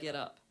 and I would get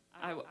up.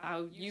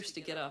 I used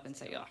to get up and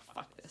say, oh,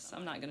 fuck this.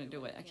 I'm not going to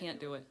do it. I can't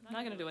do it. I'm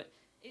not going to do it.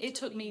 It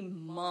took me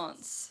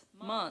months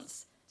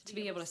to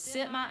be able to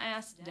sit my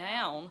ass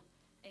down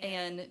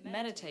and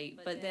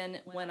meditate. But then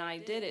when I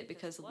did it,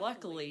 because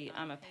luckily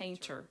I'm a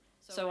painter,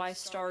 so I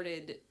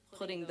started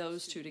putting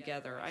those two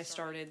together. I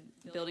started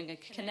building a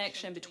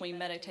connection between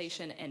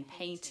meditation and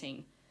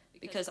painting,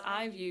 because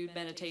I viewed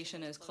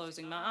meditation as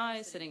closing my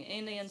eyes, sitting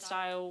Indian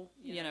style,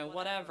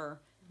 whatever.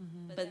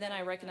 Mm-hmm. But then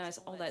I recognized,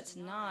 oh, that's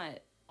not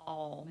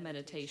all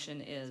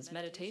meditation is.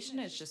 Meditation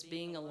is just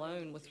being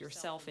alone with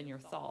yourself and your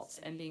thoughts,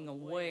 and being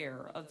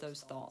aware of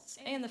those thoughts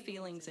and the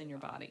feelings in your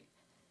body.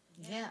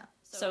 Yeah.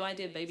 So I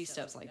did baby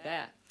steps like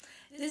that.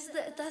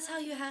 That's how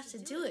you have to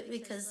do it,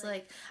 because,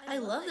 like, I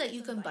love that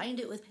you combined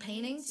it with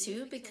painting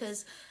too,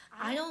 because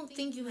I don't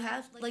think you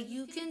have, like,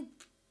 you can,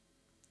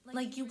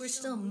 like, you were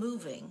still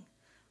moving,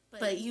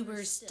 but you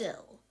were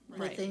still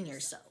within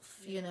yourself,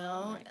 you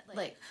know? Right.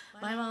 Like,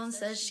 my mom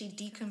says she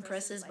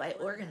decompresses by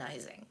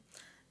organizing.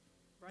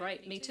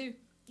 Right, me too.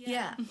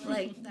 Yeah,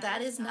 like,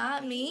 that is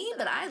not me,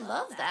 but I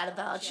love that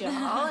about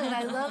y'all, and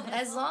I love,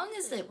 as long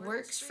as it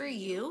works for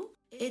you,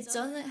 it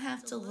doesn't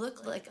have to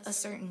look like a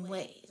certain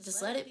way.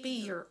 Just let it be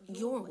your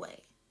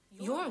way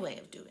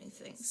of doing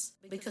things,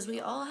 because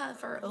we all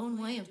have our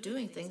own way of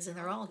doing things, and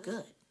they're all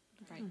good.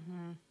 Right.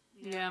 Mm-hmm.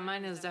 Yeah,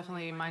 mine is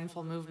definitely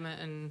mindful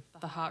movement in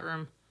the hot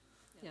room.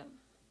 Yep.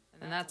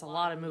 And that's a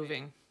lot of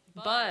moving.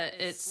 But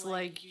it's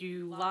like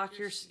you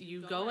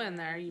go in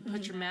there, you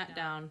put your mat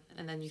down,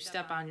 and then you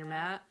step on your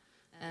mat,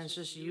 and it's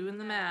just you and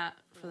the mat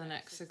for the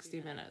next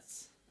 60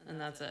 minutes.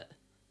 And that's it.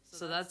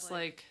 So that's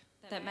like...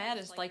 That mat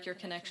is like your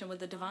connection with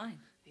the divine.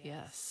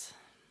 Yes.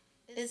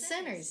 It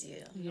centers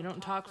you. You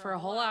don't talk for a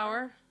whole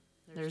hour.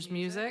 There's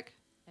music,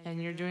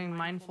 and you're doing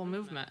mindful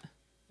movement.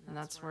 And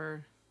that's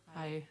where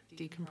I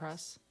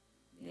decompress.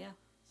 Yeah.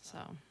 So...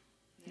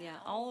 Yeah,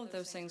 all of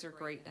those things are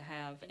great to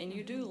have. And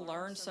you do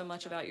learn so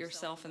much about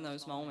yourself in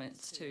those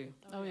moments, too.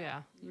 Oh,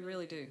 yeah. You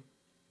really do.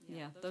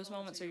 Yeah, those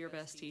moments are your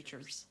best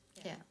teachers.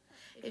 Yeah.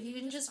 If you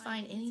can just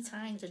find any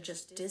time to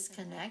just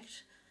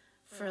disconnect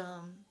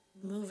from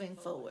moving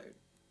forward,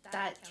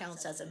 that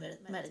counts as a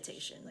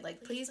meditation.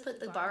 Like, please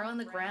put the bar on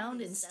the ground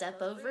and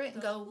step over it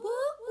and go, woo,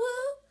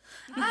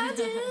 woo. I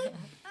did it.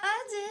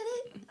 I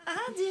did it.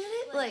 I did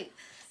it. Like,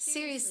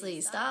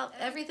 seriously, stop.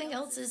 Everything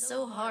else is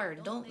so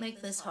hard. Don't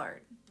make this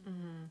hard.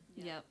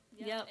 Mm-hmm.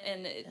 Yep.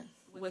 And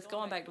with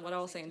going back to what I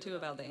was saying too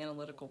about the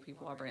analytical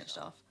people, I branched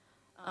off.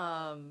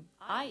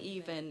 I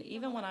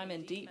even when I'm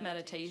in deep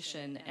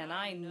meditation and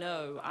I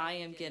know I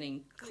am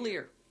getting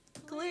clear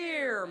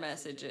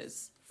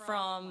messages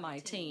from my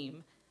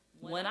team,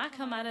 when I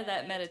come out of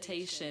that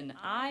meditation,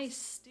 I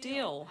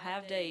still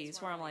have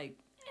days where I'm like,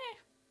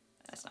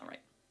 that's not right.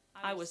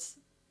 I was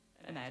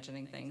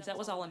imagining things. That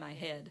was all in my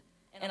head.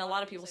 And a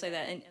lot of people say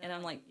that, and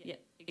I'm like, yeah,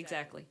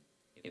 exactly.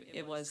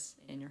 It was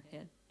in your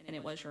head, and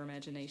it was your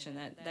imagination.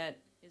 That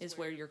is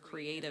where your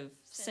creative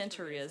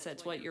center is.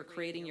 That's what you're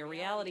creating your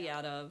reality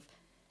out of.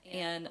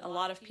 And a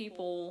lot of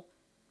people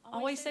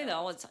always say that,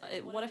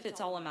 what if it's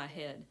all in my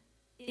head?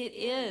 It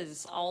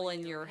is all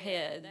in your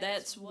head.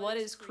 That's what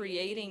is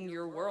creating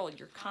your world,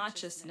 your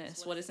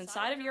consciousness, what is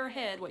inside of your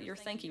head, what you're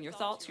thinking, your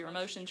thoughts, your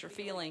emotions, your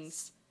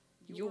feelings,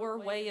 your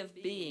way of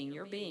being,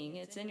 your being.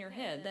 It's in your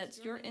head.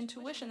 That's your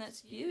intuition.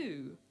 That's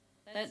you.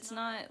 That's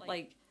not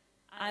like,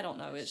 I don't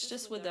know. It's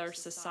just with our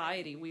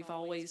society, we've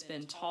always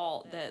been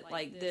taught that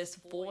like this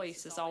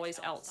voice is always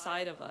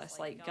outside of us.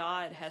 Like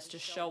God has to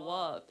show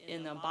up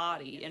in the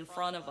body in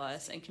front of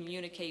us and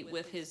communicate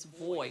with his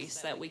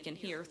voice that we can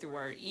hear through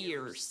our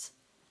ears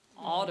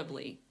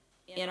audibly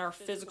in our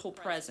physical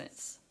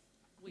presence.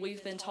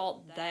 We've been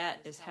taught that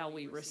is how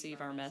we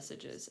receive our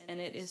messages, and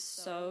it is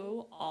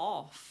so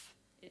off.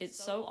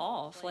 It's so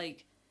off.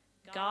 Like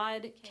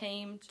God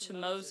came to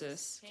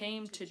Moses,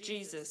 came to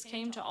Jesus,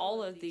 came to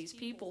all of these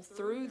people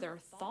through their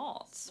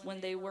thoughts when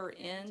they were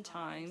in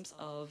times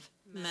of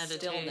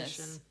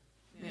meditation. Stillness.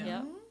 Yeah.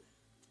 Yep.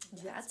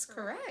 That's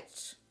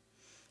correct.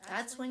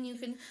 That's when you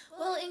can...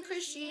 Well, in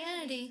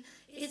Christianity,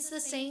 it's the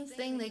same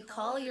thing. They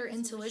call your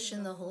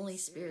intuition the Holy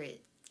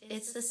Spirit.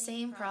 It's the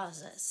same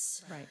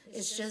process. Right.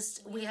 It's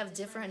just we have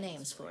different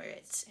names for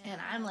it.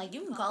 And I'm like,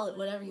 you can call it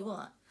whatever you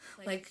want.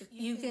 Like,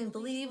 you can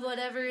believe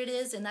whatever it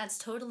is, and that's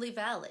totally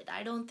valid.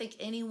 I don't think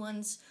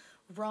anyone's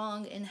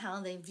wrong in how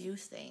they view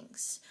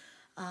things.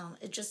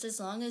 It just as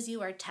long as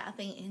you are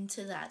tapping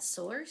into that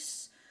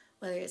source,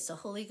 whether it's the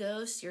Holy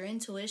Ghost, your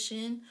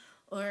intuition,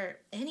 or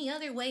any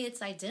other way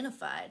it's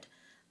identified,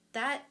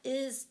 that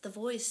is the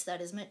voice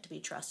that is meant to be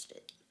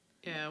trusted.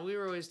 Yeah, we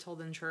were always told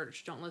in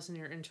church, don't listen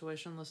to your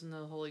intuition, listen to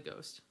the Holy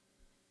Ghost.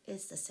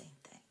 It's the same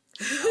thing.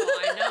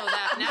 Oh, I know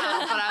that now,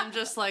 but I'm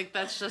just like,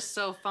 that's just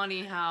so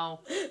funny how,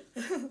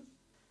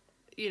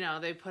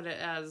 they put it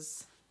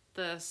as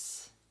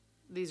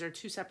these are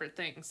two separate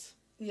things.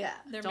 Yeah.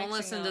 Don't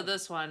listen to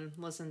this one,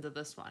 listen to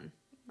this one.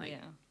 Like, yeah.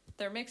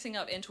 They're mixing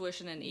up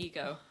intuition and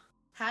ego.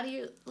 How do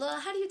you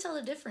tell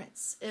the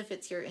difference if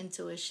it's your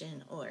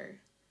intuition or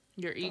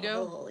your the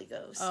ego? Holy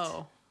Ghost?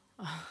 Oh.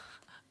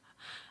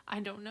 I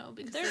don't know,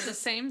 because they're the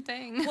same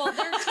thing. Well,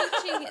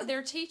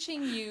 they're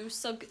teaching you,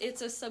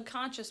 it's a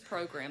subconscious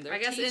program. I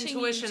guess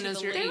intuition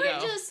is your ego. They were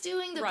just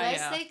doing the Right,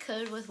 best they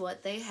could with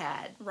what they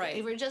had. Right.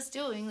 They were just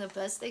doing the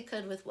best they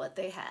could with what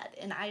they had.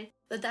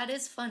 But that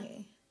is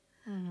funny.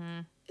 Mm-hmm.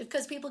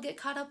 Because people get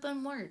caught up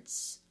on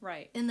words.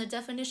 Right. In the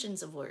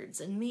definitions of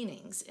words and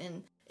meanings.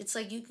 And it's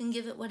like you can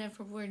give it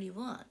whatever word you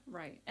want.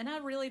 Right. And I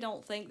really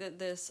don't think that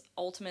this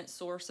ultimate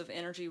source of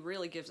energy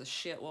really gives a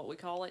shit what we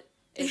call it.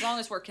 As long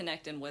as we're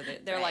connecting with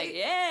it. They're Right. like,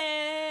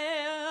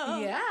 yeah.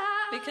 Yeah.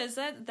 Because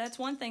that's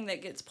one thing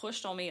that gets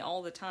pushed on me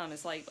all the time.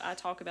 It's like I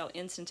talk about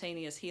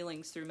instantaneous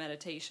healings through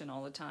meditation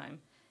all the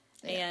time.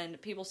 Yeah. And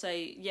people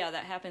say, yeah,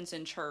 that happens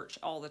in church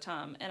all the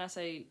time. And I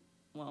say,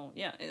 well,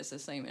 yeah, it's the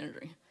same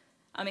energy.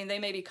 I mean, they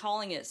may be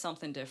calling it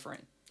something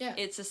different. Yeah.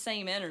 It's the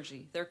same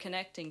energy. They're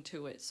connecting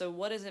to it. So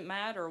what does it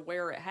matter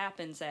where it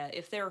happens at?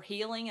 If they're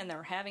healing and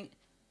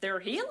they're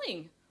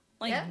healing.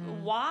 Like, yeah.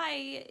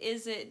 Why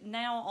is it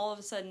now all of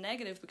a sudden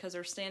negative because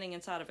they're standing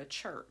inside of a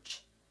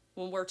church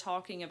when we're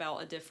talking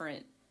about a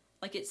different,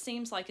 like, it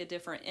seems like a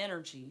different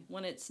energy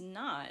when it's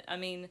not. I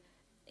mean,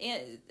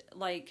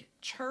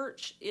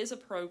 church is a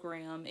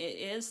program. It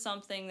is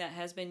something that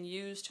has been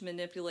used to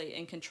manipulate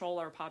and control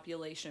our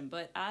population.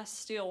 But I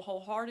still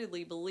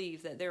wholeheartedly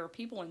believe that there are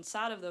people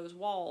inside of those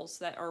walls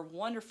that are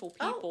wonderful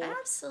people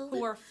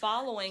who are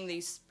following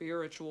these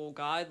spiritual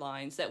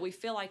guidelines that we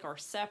feel like are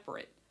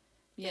separate.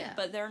 Yeah,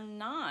 but they're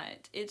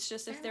not. It's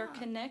just if they're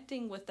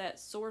connecting with that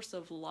source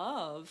of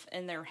love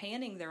and they're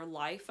handing their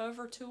life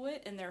over to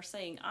it and they're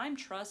saying, I'm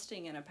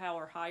trusting in a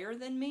power higher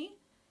than me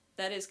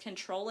that is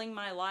controlling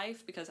my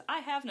life because I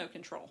have no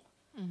control.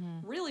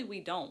 Mm-hmm. Really,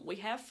 we don't. We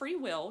have free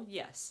will,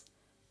 yes.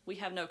 We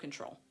have no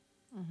control.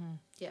 Mm-hmm.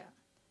 Yeah.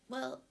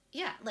 Well,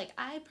 yeah,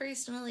 I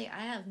personally,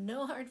 I have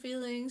no hard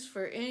feelings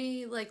for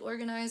any,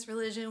 organized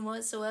religion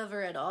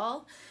whatsoever at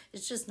all.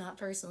 It's just not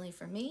personally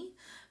for me.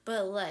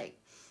 But,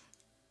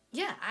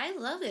 yeah, I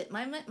love it.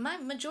 My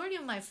majority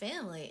of my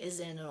family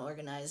is in an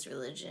organized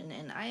religion,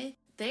 and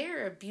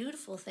there are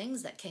beautiful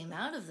things that came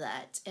out of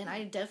that. And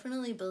I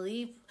definitely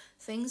believe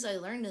things I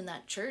learned in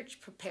that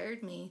church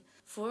prepared me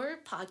for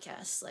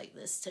podcasts like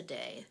this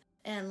today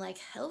and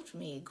helped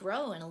me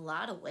grow in a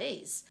lot of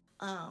ways.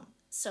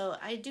 So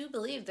I do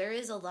believe there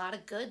is a lot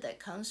of good that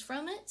comes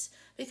from it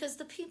because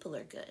the people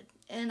are good.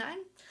 And I'm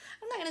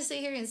not going to sit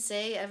here and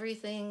say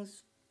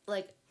everything's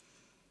like,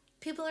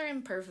 people are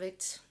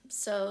imperfect.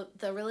 So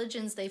the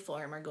religions they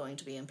form are going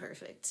to be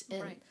imperfect.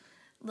 And Right.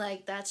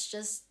 like, that's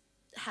just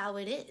how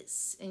it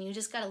is. And you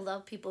just got to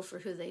love people for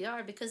who they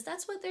are because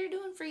that's what they're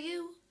doing for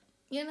you,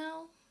 you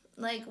know?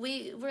 Like,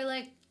 we're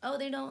like, oh,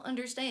 they don't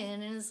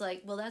understand. And it's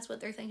like, well, that's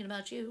what they're thinking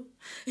about you.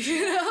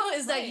 You know?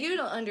 It's Right. like, you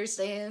don't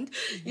understand,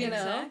 you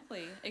know?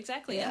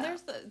 Exactly. Yeah. And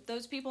there's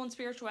those people in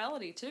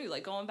spirituality too.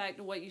 Like going back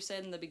to what you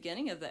said in the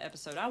beginning of the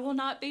episode, I will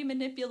not be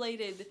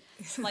manipulated.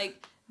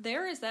 Like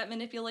there is that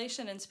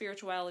manipulation in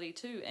spirituality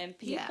too. And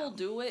people Yeah.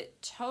 do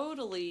it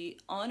totally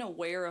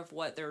unaware of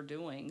what they're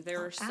doing.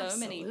 There are so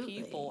many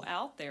absolutely. people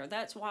out there.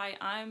 That's why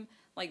I'm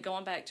like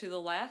going back to the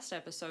last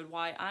episode,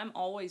 why I'm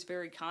always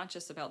very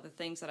conscious about the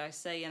things that I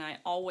say. And I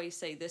always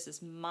say, this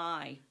is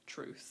my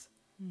truth.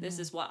 This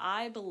is what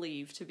I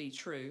believe to be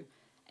true.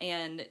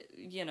 And,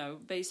 you know,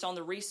 based on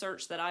the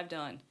research that I've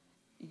done,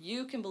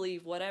 you can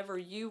believe whatever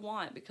you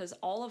want because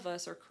all of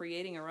us are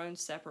creating our own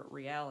separate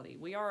reality.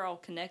 We are all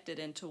connected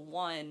into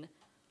one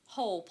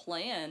whole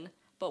plan,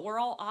 but we're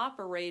all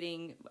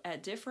operating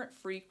at different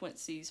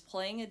frequencies,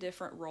 playing a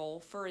different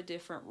role for a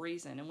different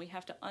reason. And we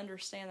have to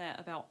understand that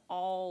about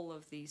all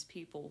of these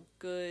people,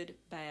 good,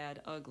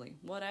 bad, ugly,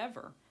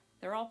 whatever.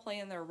 They're all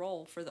playing their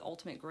role for the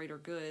ultimate greater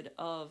good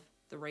of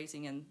the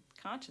raising in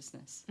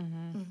consciousness.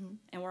 And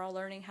we're all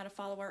learning how to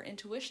follow our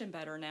intuition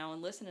better now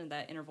and listen to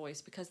that inner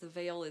voice because the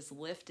veil is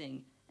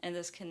lifting and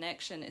this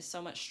connection is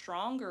so much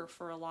stronger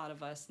for a lot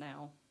of us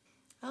now.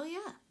 Oh,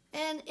 yeah.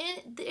 And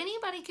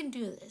anybody can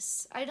do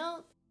this. I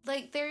don't,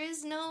 like, there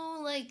is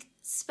no, like,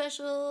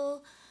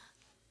 special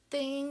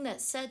thing that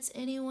sets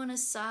anyone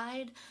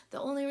aside. The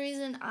only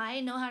reason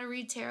I know how to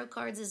read tarot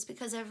cards is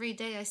because every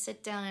day I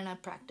sit down and I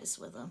practice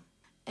with them.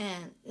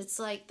 And it's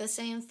like the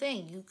same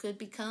thing. You could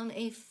become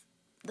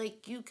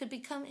you could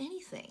become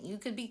anything. You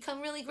could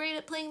become really great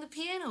at playing the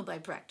piano by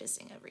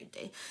practicing every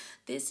day.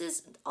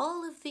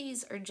 All of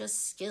these are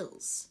just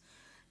skills.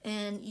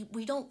 And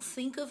we don't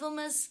think of them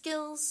as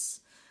skills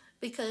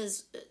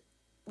because,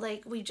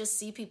 like, we just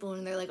see people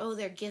and they're like, oh,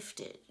 they're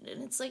gifted.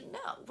 And it's like, no,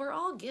 we're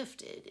all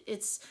gifted.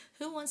 It's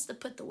who wants to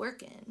put the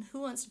work in,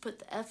 who wants to put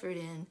the effort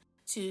in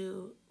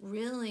to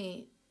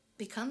really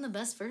become the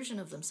best version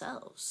of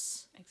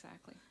themselves.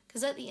 Exactly.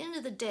 Because at the end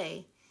of the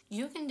day,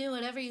 you can do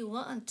whatever you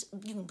want.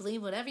 You can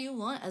believe whatever you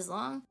want as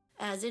long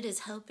as it is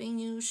helping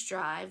you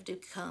strive to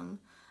become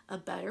a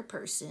better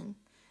person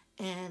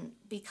and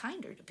be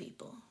kinder to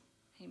people.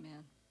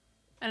 Amen.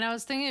 And I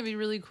was thinking it'd be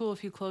really cool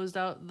if you closed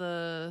out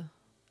the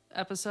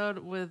episode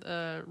with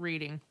a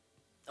reading.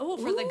 Oh,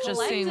 for the collective.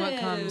 Just seeing what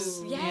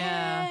comes. Yes.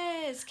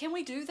 Yeah. Can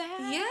we do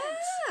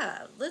that?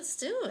 Yeah, let's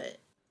do it.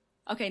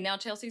 Okay, now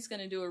Chelsea's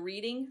going to do a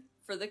reading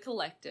for the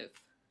collective.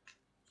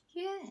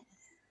 Yeah.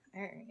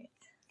 All right.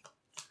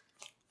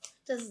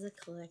 What does the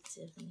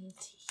collective need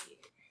to hear?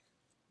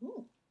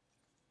 Ooh.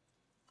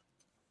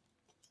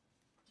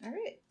 All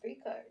right, 3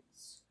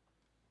 cards.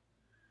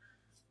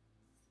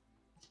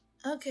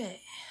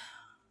 Okay.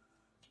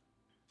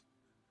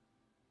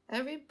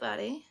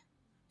 Everybody,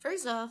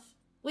 first off,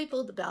 we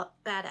pulled the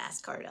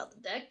badass card out the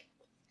deck.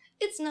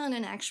 It's not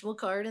an actual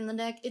card in the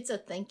deck. It's a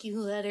thank you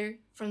letter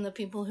from the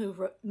people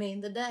who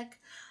made the deck.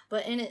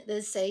 But in it,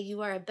 they say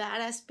you are a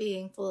badass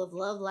being full of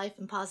love, life,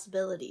 and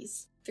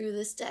possibilities. Through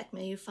this deck,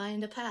 may you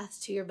find a path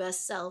to your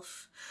best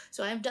self.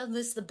 So I've done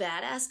this the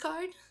badass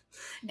card.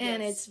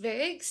 And Yes. it's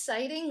very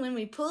exciting when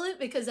we pull it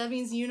because that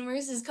means the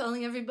universe is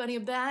calling everybody a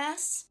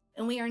badass.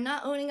 And we are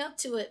not owning up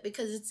to it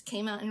because it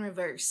came out in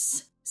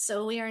reverse.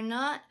 So we are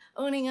not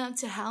owning up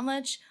to how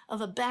much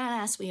of a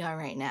badass we are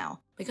right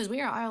now. Because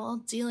we are all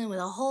dealing with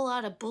a whole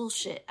lot of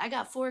bullshit. I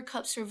got 4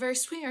 cups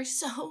reversed. We are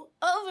so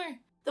over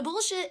the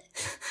bullshit.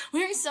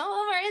 We are so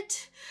over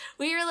it.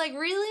 We are like,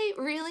 really,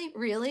 really,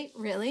 really,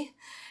 really.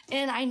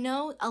 And I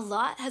know a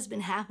lot has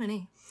been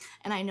happening.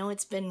 And I know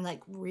it's been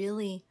like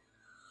really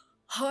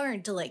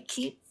hard to like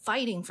keep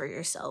fighting for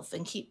yourself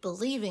and keep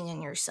believing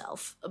in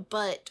yourself.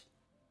 But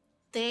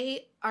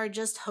they are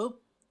just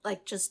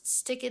just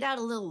stick it out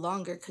a little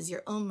longer because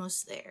you're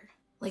almost there.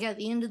 Like at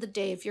the end of the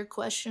day, if you're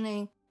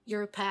questioning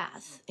your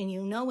path and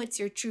you know it's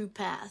your true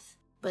path,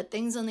 but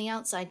things on the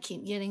outside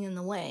keep getting in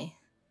the way,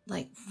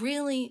 like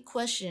really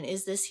question,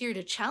 is this here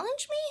to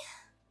challenge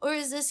me or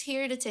is this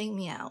here to take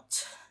me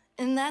out?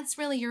 And that's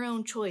really your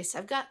own choice.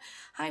 I've got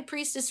High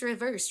Priestess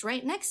reversed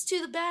right next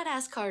to the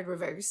badass card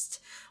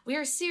reversed. We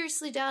are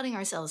seriously doubting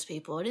ourselves,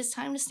 people. It is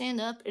time to stand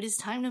up. It is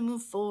time to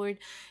move forward.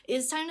 It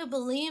is time to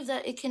believe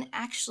that it can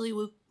actually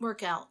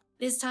work out.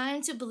 It is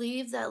time to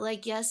believe that,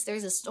 like, yes,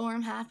 there's a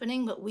storm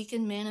happening, but we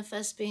can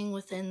manifest being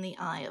within the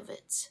eye of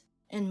it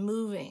and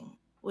moving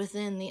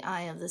within the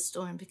eye of the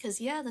storm. Because,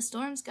 yeah, the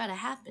storm's got to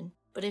happen.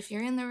 But if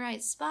you're in the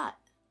right spot,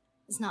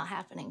 it's not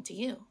happening to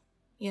you.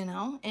 You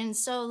know? And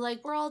so,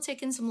 like, we're all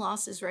taking some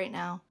losses right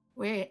now.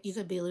 Where you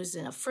could be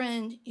losing a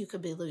friend, you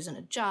could be losing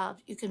a job,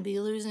 you could be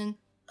losing,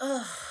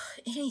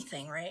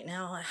 anything right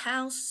now. A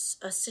house,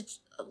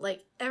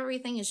 like,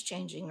 everything is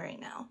changing right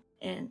now.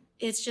 And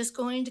it's just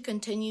going to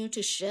continue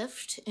to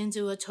shift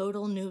into a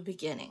total new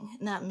beginning.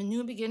 And that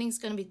new beginning is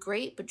going to be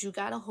great, but you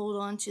got to hold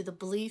on to the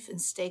belief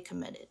and stay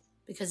committed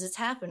because it's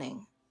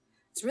happening.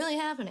 It's really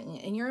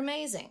happening, and you're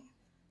amazing.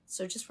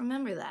 So just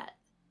remember that,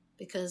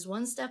 because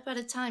one step at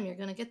a time, you're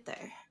going to get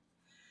there.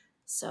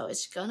 So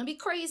it's going to be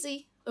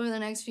crazy over the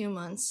next few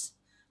months,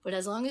 but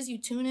as long as you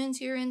tune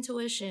into your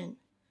intuition,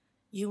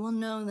 you will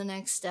know the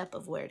next step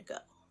of where to go.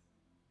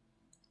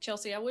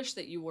 Chelsea, I wish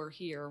that you were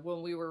here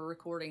when we were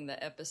recording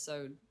the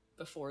episode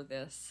before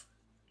this.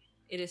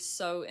 It is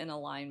so in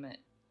alignment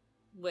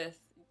with,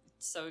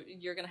 so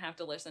you're going to have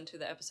to listen to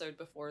the episode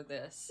before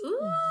this.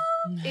 Ooh,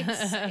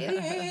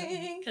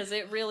 exciting. Because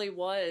it really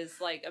was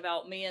like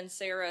about me and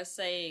Sarah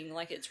saying,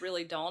 like, it's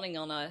really dawning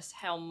on us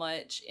how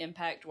much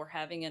impact we're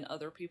having in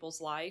other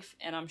people's life.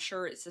 And I'm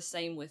sure it's the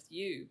same with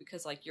you,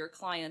 because like your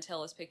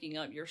clientele is picking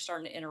up, you're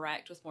starting to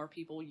interact with more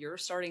people, you're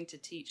starting to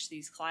teach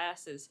these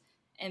classes.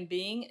 And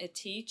being a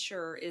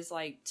teacher is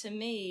like, to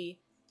me,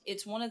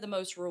 it's one of the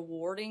most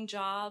rewarding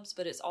jobs,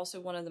 but it's also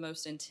one of the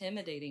most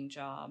intimidating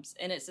jobs.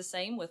 And it's the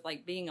same with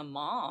like being a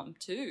mom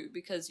too,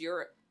 because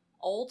your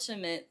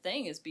ultimate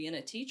thing is being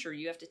a teacher.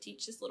 You have to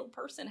teach this little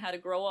person how to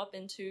grow up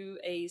into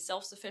a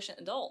self-sufficient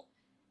adult.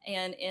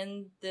 And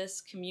in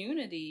this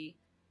community,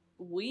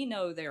 we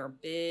know there are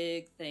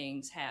big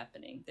things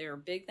happening. There are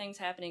big things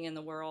happening in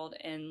the world.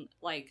 And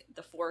like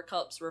the 4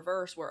 cups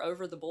reverse, we're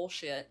over the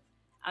bullshit.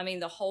 I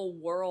mean, the whole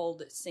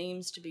world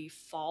seems to be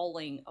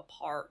falling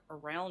apart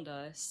around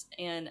us.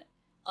 And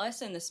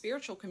us in the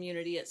spiritual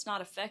community, it's not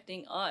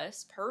affecting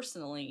us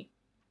personally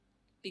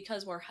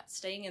because we're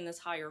staying in this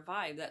higher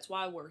vibe. That's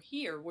why we're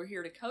here. We're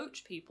here to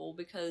coach people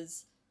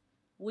because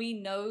we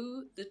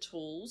know the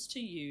tools to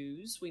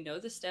use. We know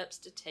the steps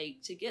to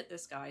take to get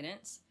this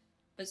guidance.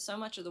 But so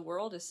much of the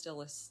world is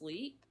still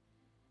asleep.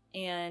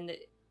 And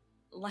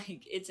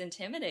like, it's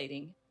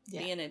intimidating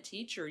being a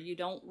teacher. You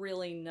don't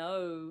really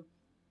know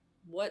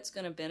what's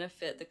going to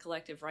benefit the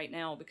collective right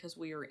now because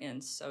we are in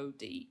so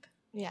deep.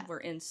 Yeah. We're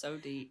in so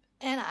deep.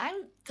 And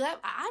I'm glad,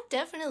 I'm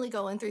definitely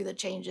going through the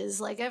changes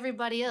like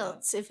everybody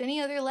else. Yeah. If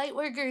any other light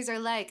workers are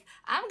like,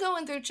 I'm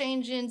going through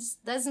changes,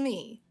 that's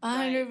me.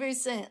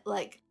 100%. Right.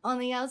 Like on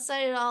the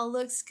outside, it all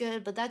looks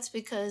good, but that's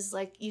because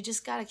like you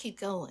just got to keep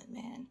going,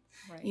 man.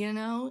 Right. You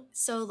know?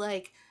 So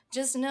like,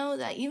 just know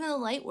that even the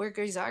light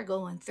workers are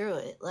going through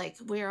it. Like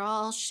we're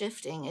all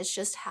shifting. It's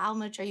just how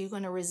much are you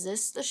going to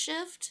resist the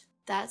shift?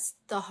 That's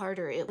the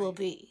harder it will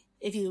be.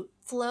 If you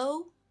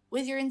flow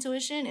with your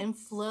intuition and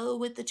flow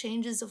with the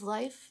changes of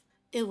life,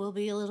 it will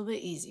be a little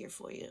bit easier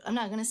for you. I'm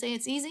not going to say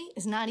it's easy.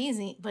 It's not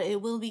easy, but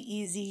it will be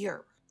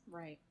easier.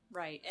 Right,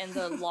 right. And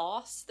the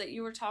loss that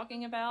you were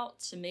talking about,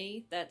 to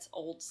me, that's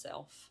old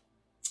self.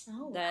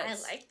 Oh, I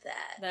like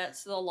that.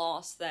 That's the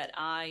loss that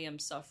I am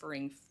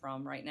suffering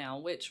from right now,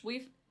 which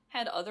we've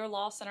had other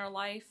loss in our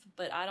life,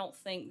 but I don't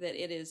think that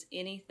it is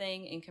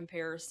anything in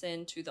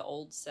comparison to the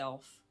old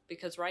self.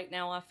 Because right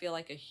now I feel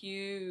like a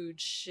huge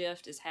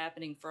shift is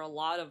happening for a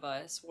lot of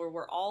us where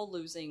we're all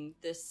losing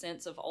this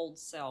sense of old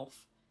self.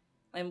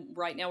 And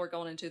right now we're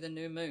going into the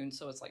new moon,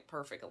 so it's like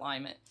perfect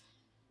alignment.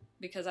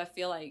 Because I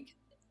feel like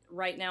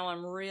right now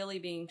I'm really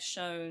being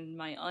shown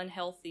my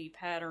unhealthy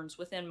patterns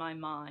within my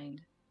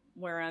mind,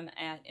 where I'm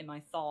at in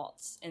my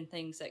thoughts and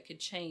things that could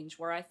change.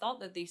 Where I thought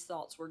that these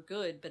thoughts were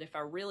good, but if I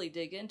really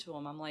dig into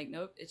them, I'm like,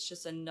 nope, it's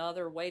just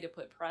another way to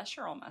put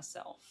pressure on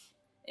myself.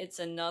 It's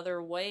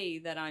another way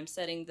that I'm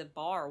setting the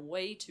bar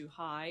way too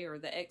high, or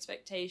the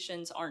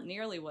expectations aren't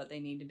nearly what they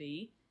need to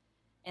be.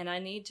 And I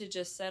need to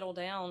just settle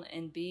down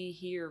and be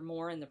here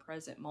more in the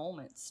present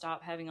moment.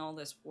 Stop having all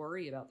this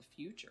worry about the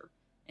future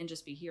and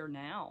just be here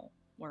now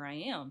where I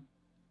am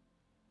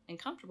and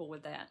comfortable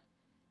with that.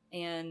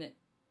 And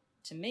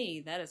to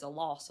me, that is a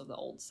loss of the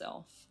old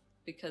self,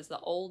 because the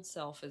old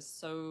self is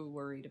so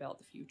worried about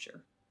the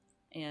future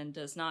and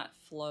does not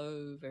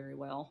flow very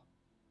well.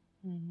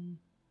 Mm-hmm.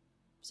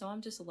 So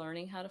I'm just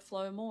learning how to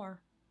flow more.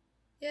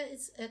 Yeah,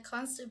 it's a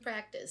constant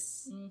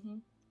practice. Mm-hmm.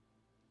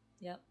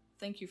 Yep.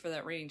 Thank you for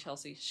that reading,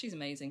 Chelsea. She's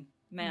amazing.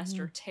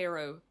 Master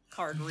tarot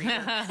card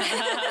reader. Oh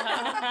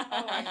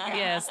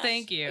yes,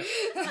 thank you.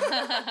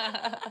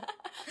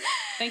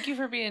 Thank you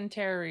for being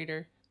tarot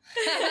reader.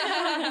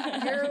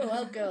 You're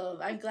welcome.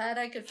 I'm glad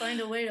I could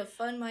find a way to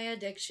fund my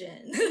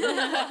addiction.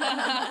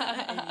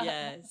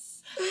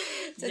 Yes.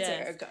 To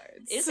tarot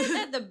cards. Isn't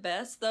that the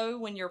best, though,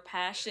 when your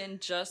passion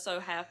just so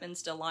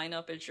happens to line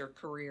up as your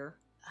career?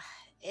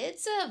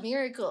 It's a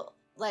miracle.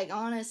 Like,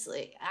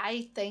 honestly,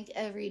 I think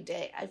every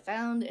day I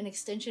found an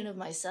extension of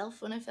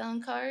myself when I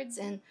found cards,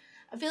 and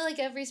I feel like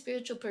every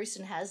spiritual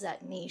person has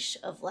that niche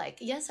of like,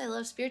 yes, I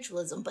love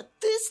spiritualism, but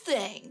this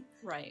thing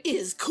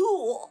is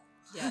cool.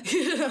 Yeah.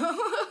 You know?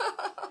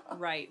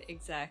 Right,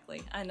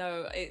 exactly. I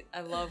know.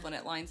 I love when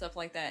it lines up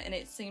like that, and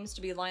it seems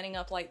to be lining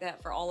up like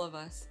that for all of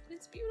us.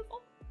 It's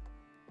beautiful.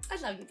 I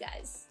love you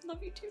guys.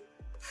 Love you too.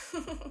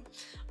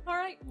 All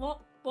right,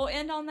 well, we'll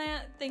end on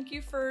that. Thank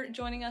you for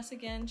joining us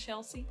again,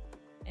 Chelsea,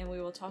 and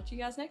we will talk to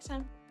you guys next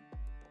time.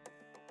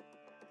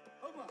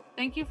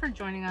 Thank you for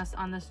joining us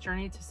on this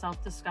journey to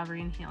self-discovery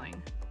and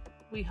healing.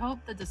 We hope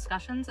the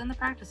discussions and the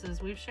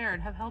practices we've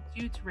shared have helped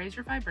you to raise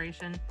your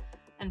vibration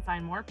and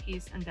find more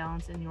peace and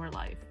balance in your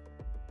life.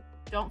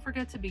 Don't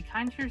forget to be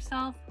kind to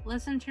yourself,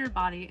 listen to your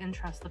body, and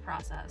trust the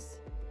process.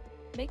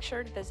 Make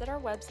sure to visit our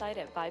website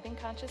at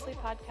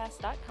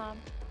vibingconsciouslypodcast.com,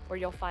 where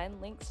you'll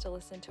find links to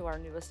listen to our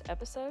newest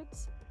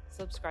episodes,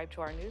 subscribe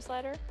to our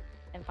newsletter,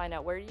 and find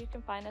out where you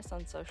can find us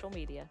on social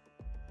media.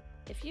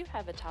 If you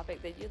have a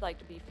topic that you'd like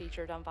to be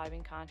featured on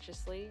Vibing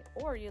Consciously,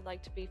 or you'd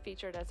like to be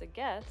featured as a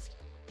guest,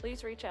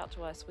 please reach out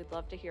to us. We'd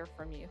love to hear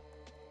from you.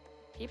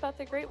 Keep up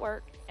the great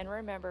work, and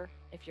remember,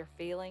 if you're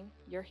feeling,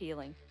 you're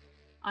healing.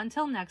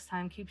 Until next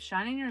time, keep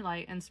shining your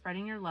light and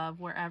spreading your love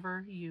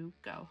wherever you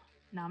go.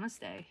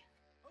 Namaste.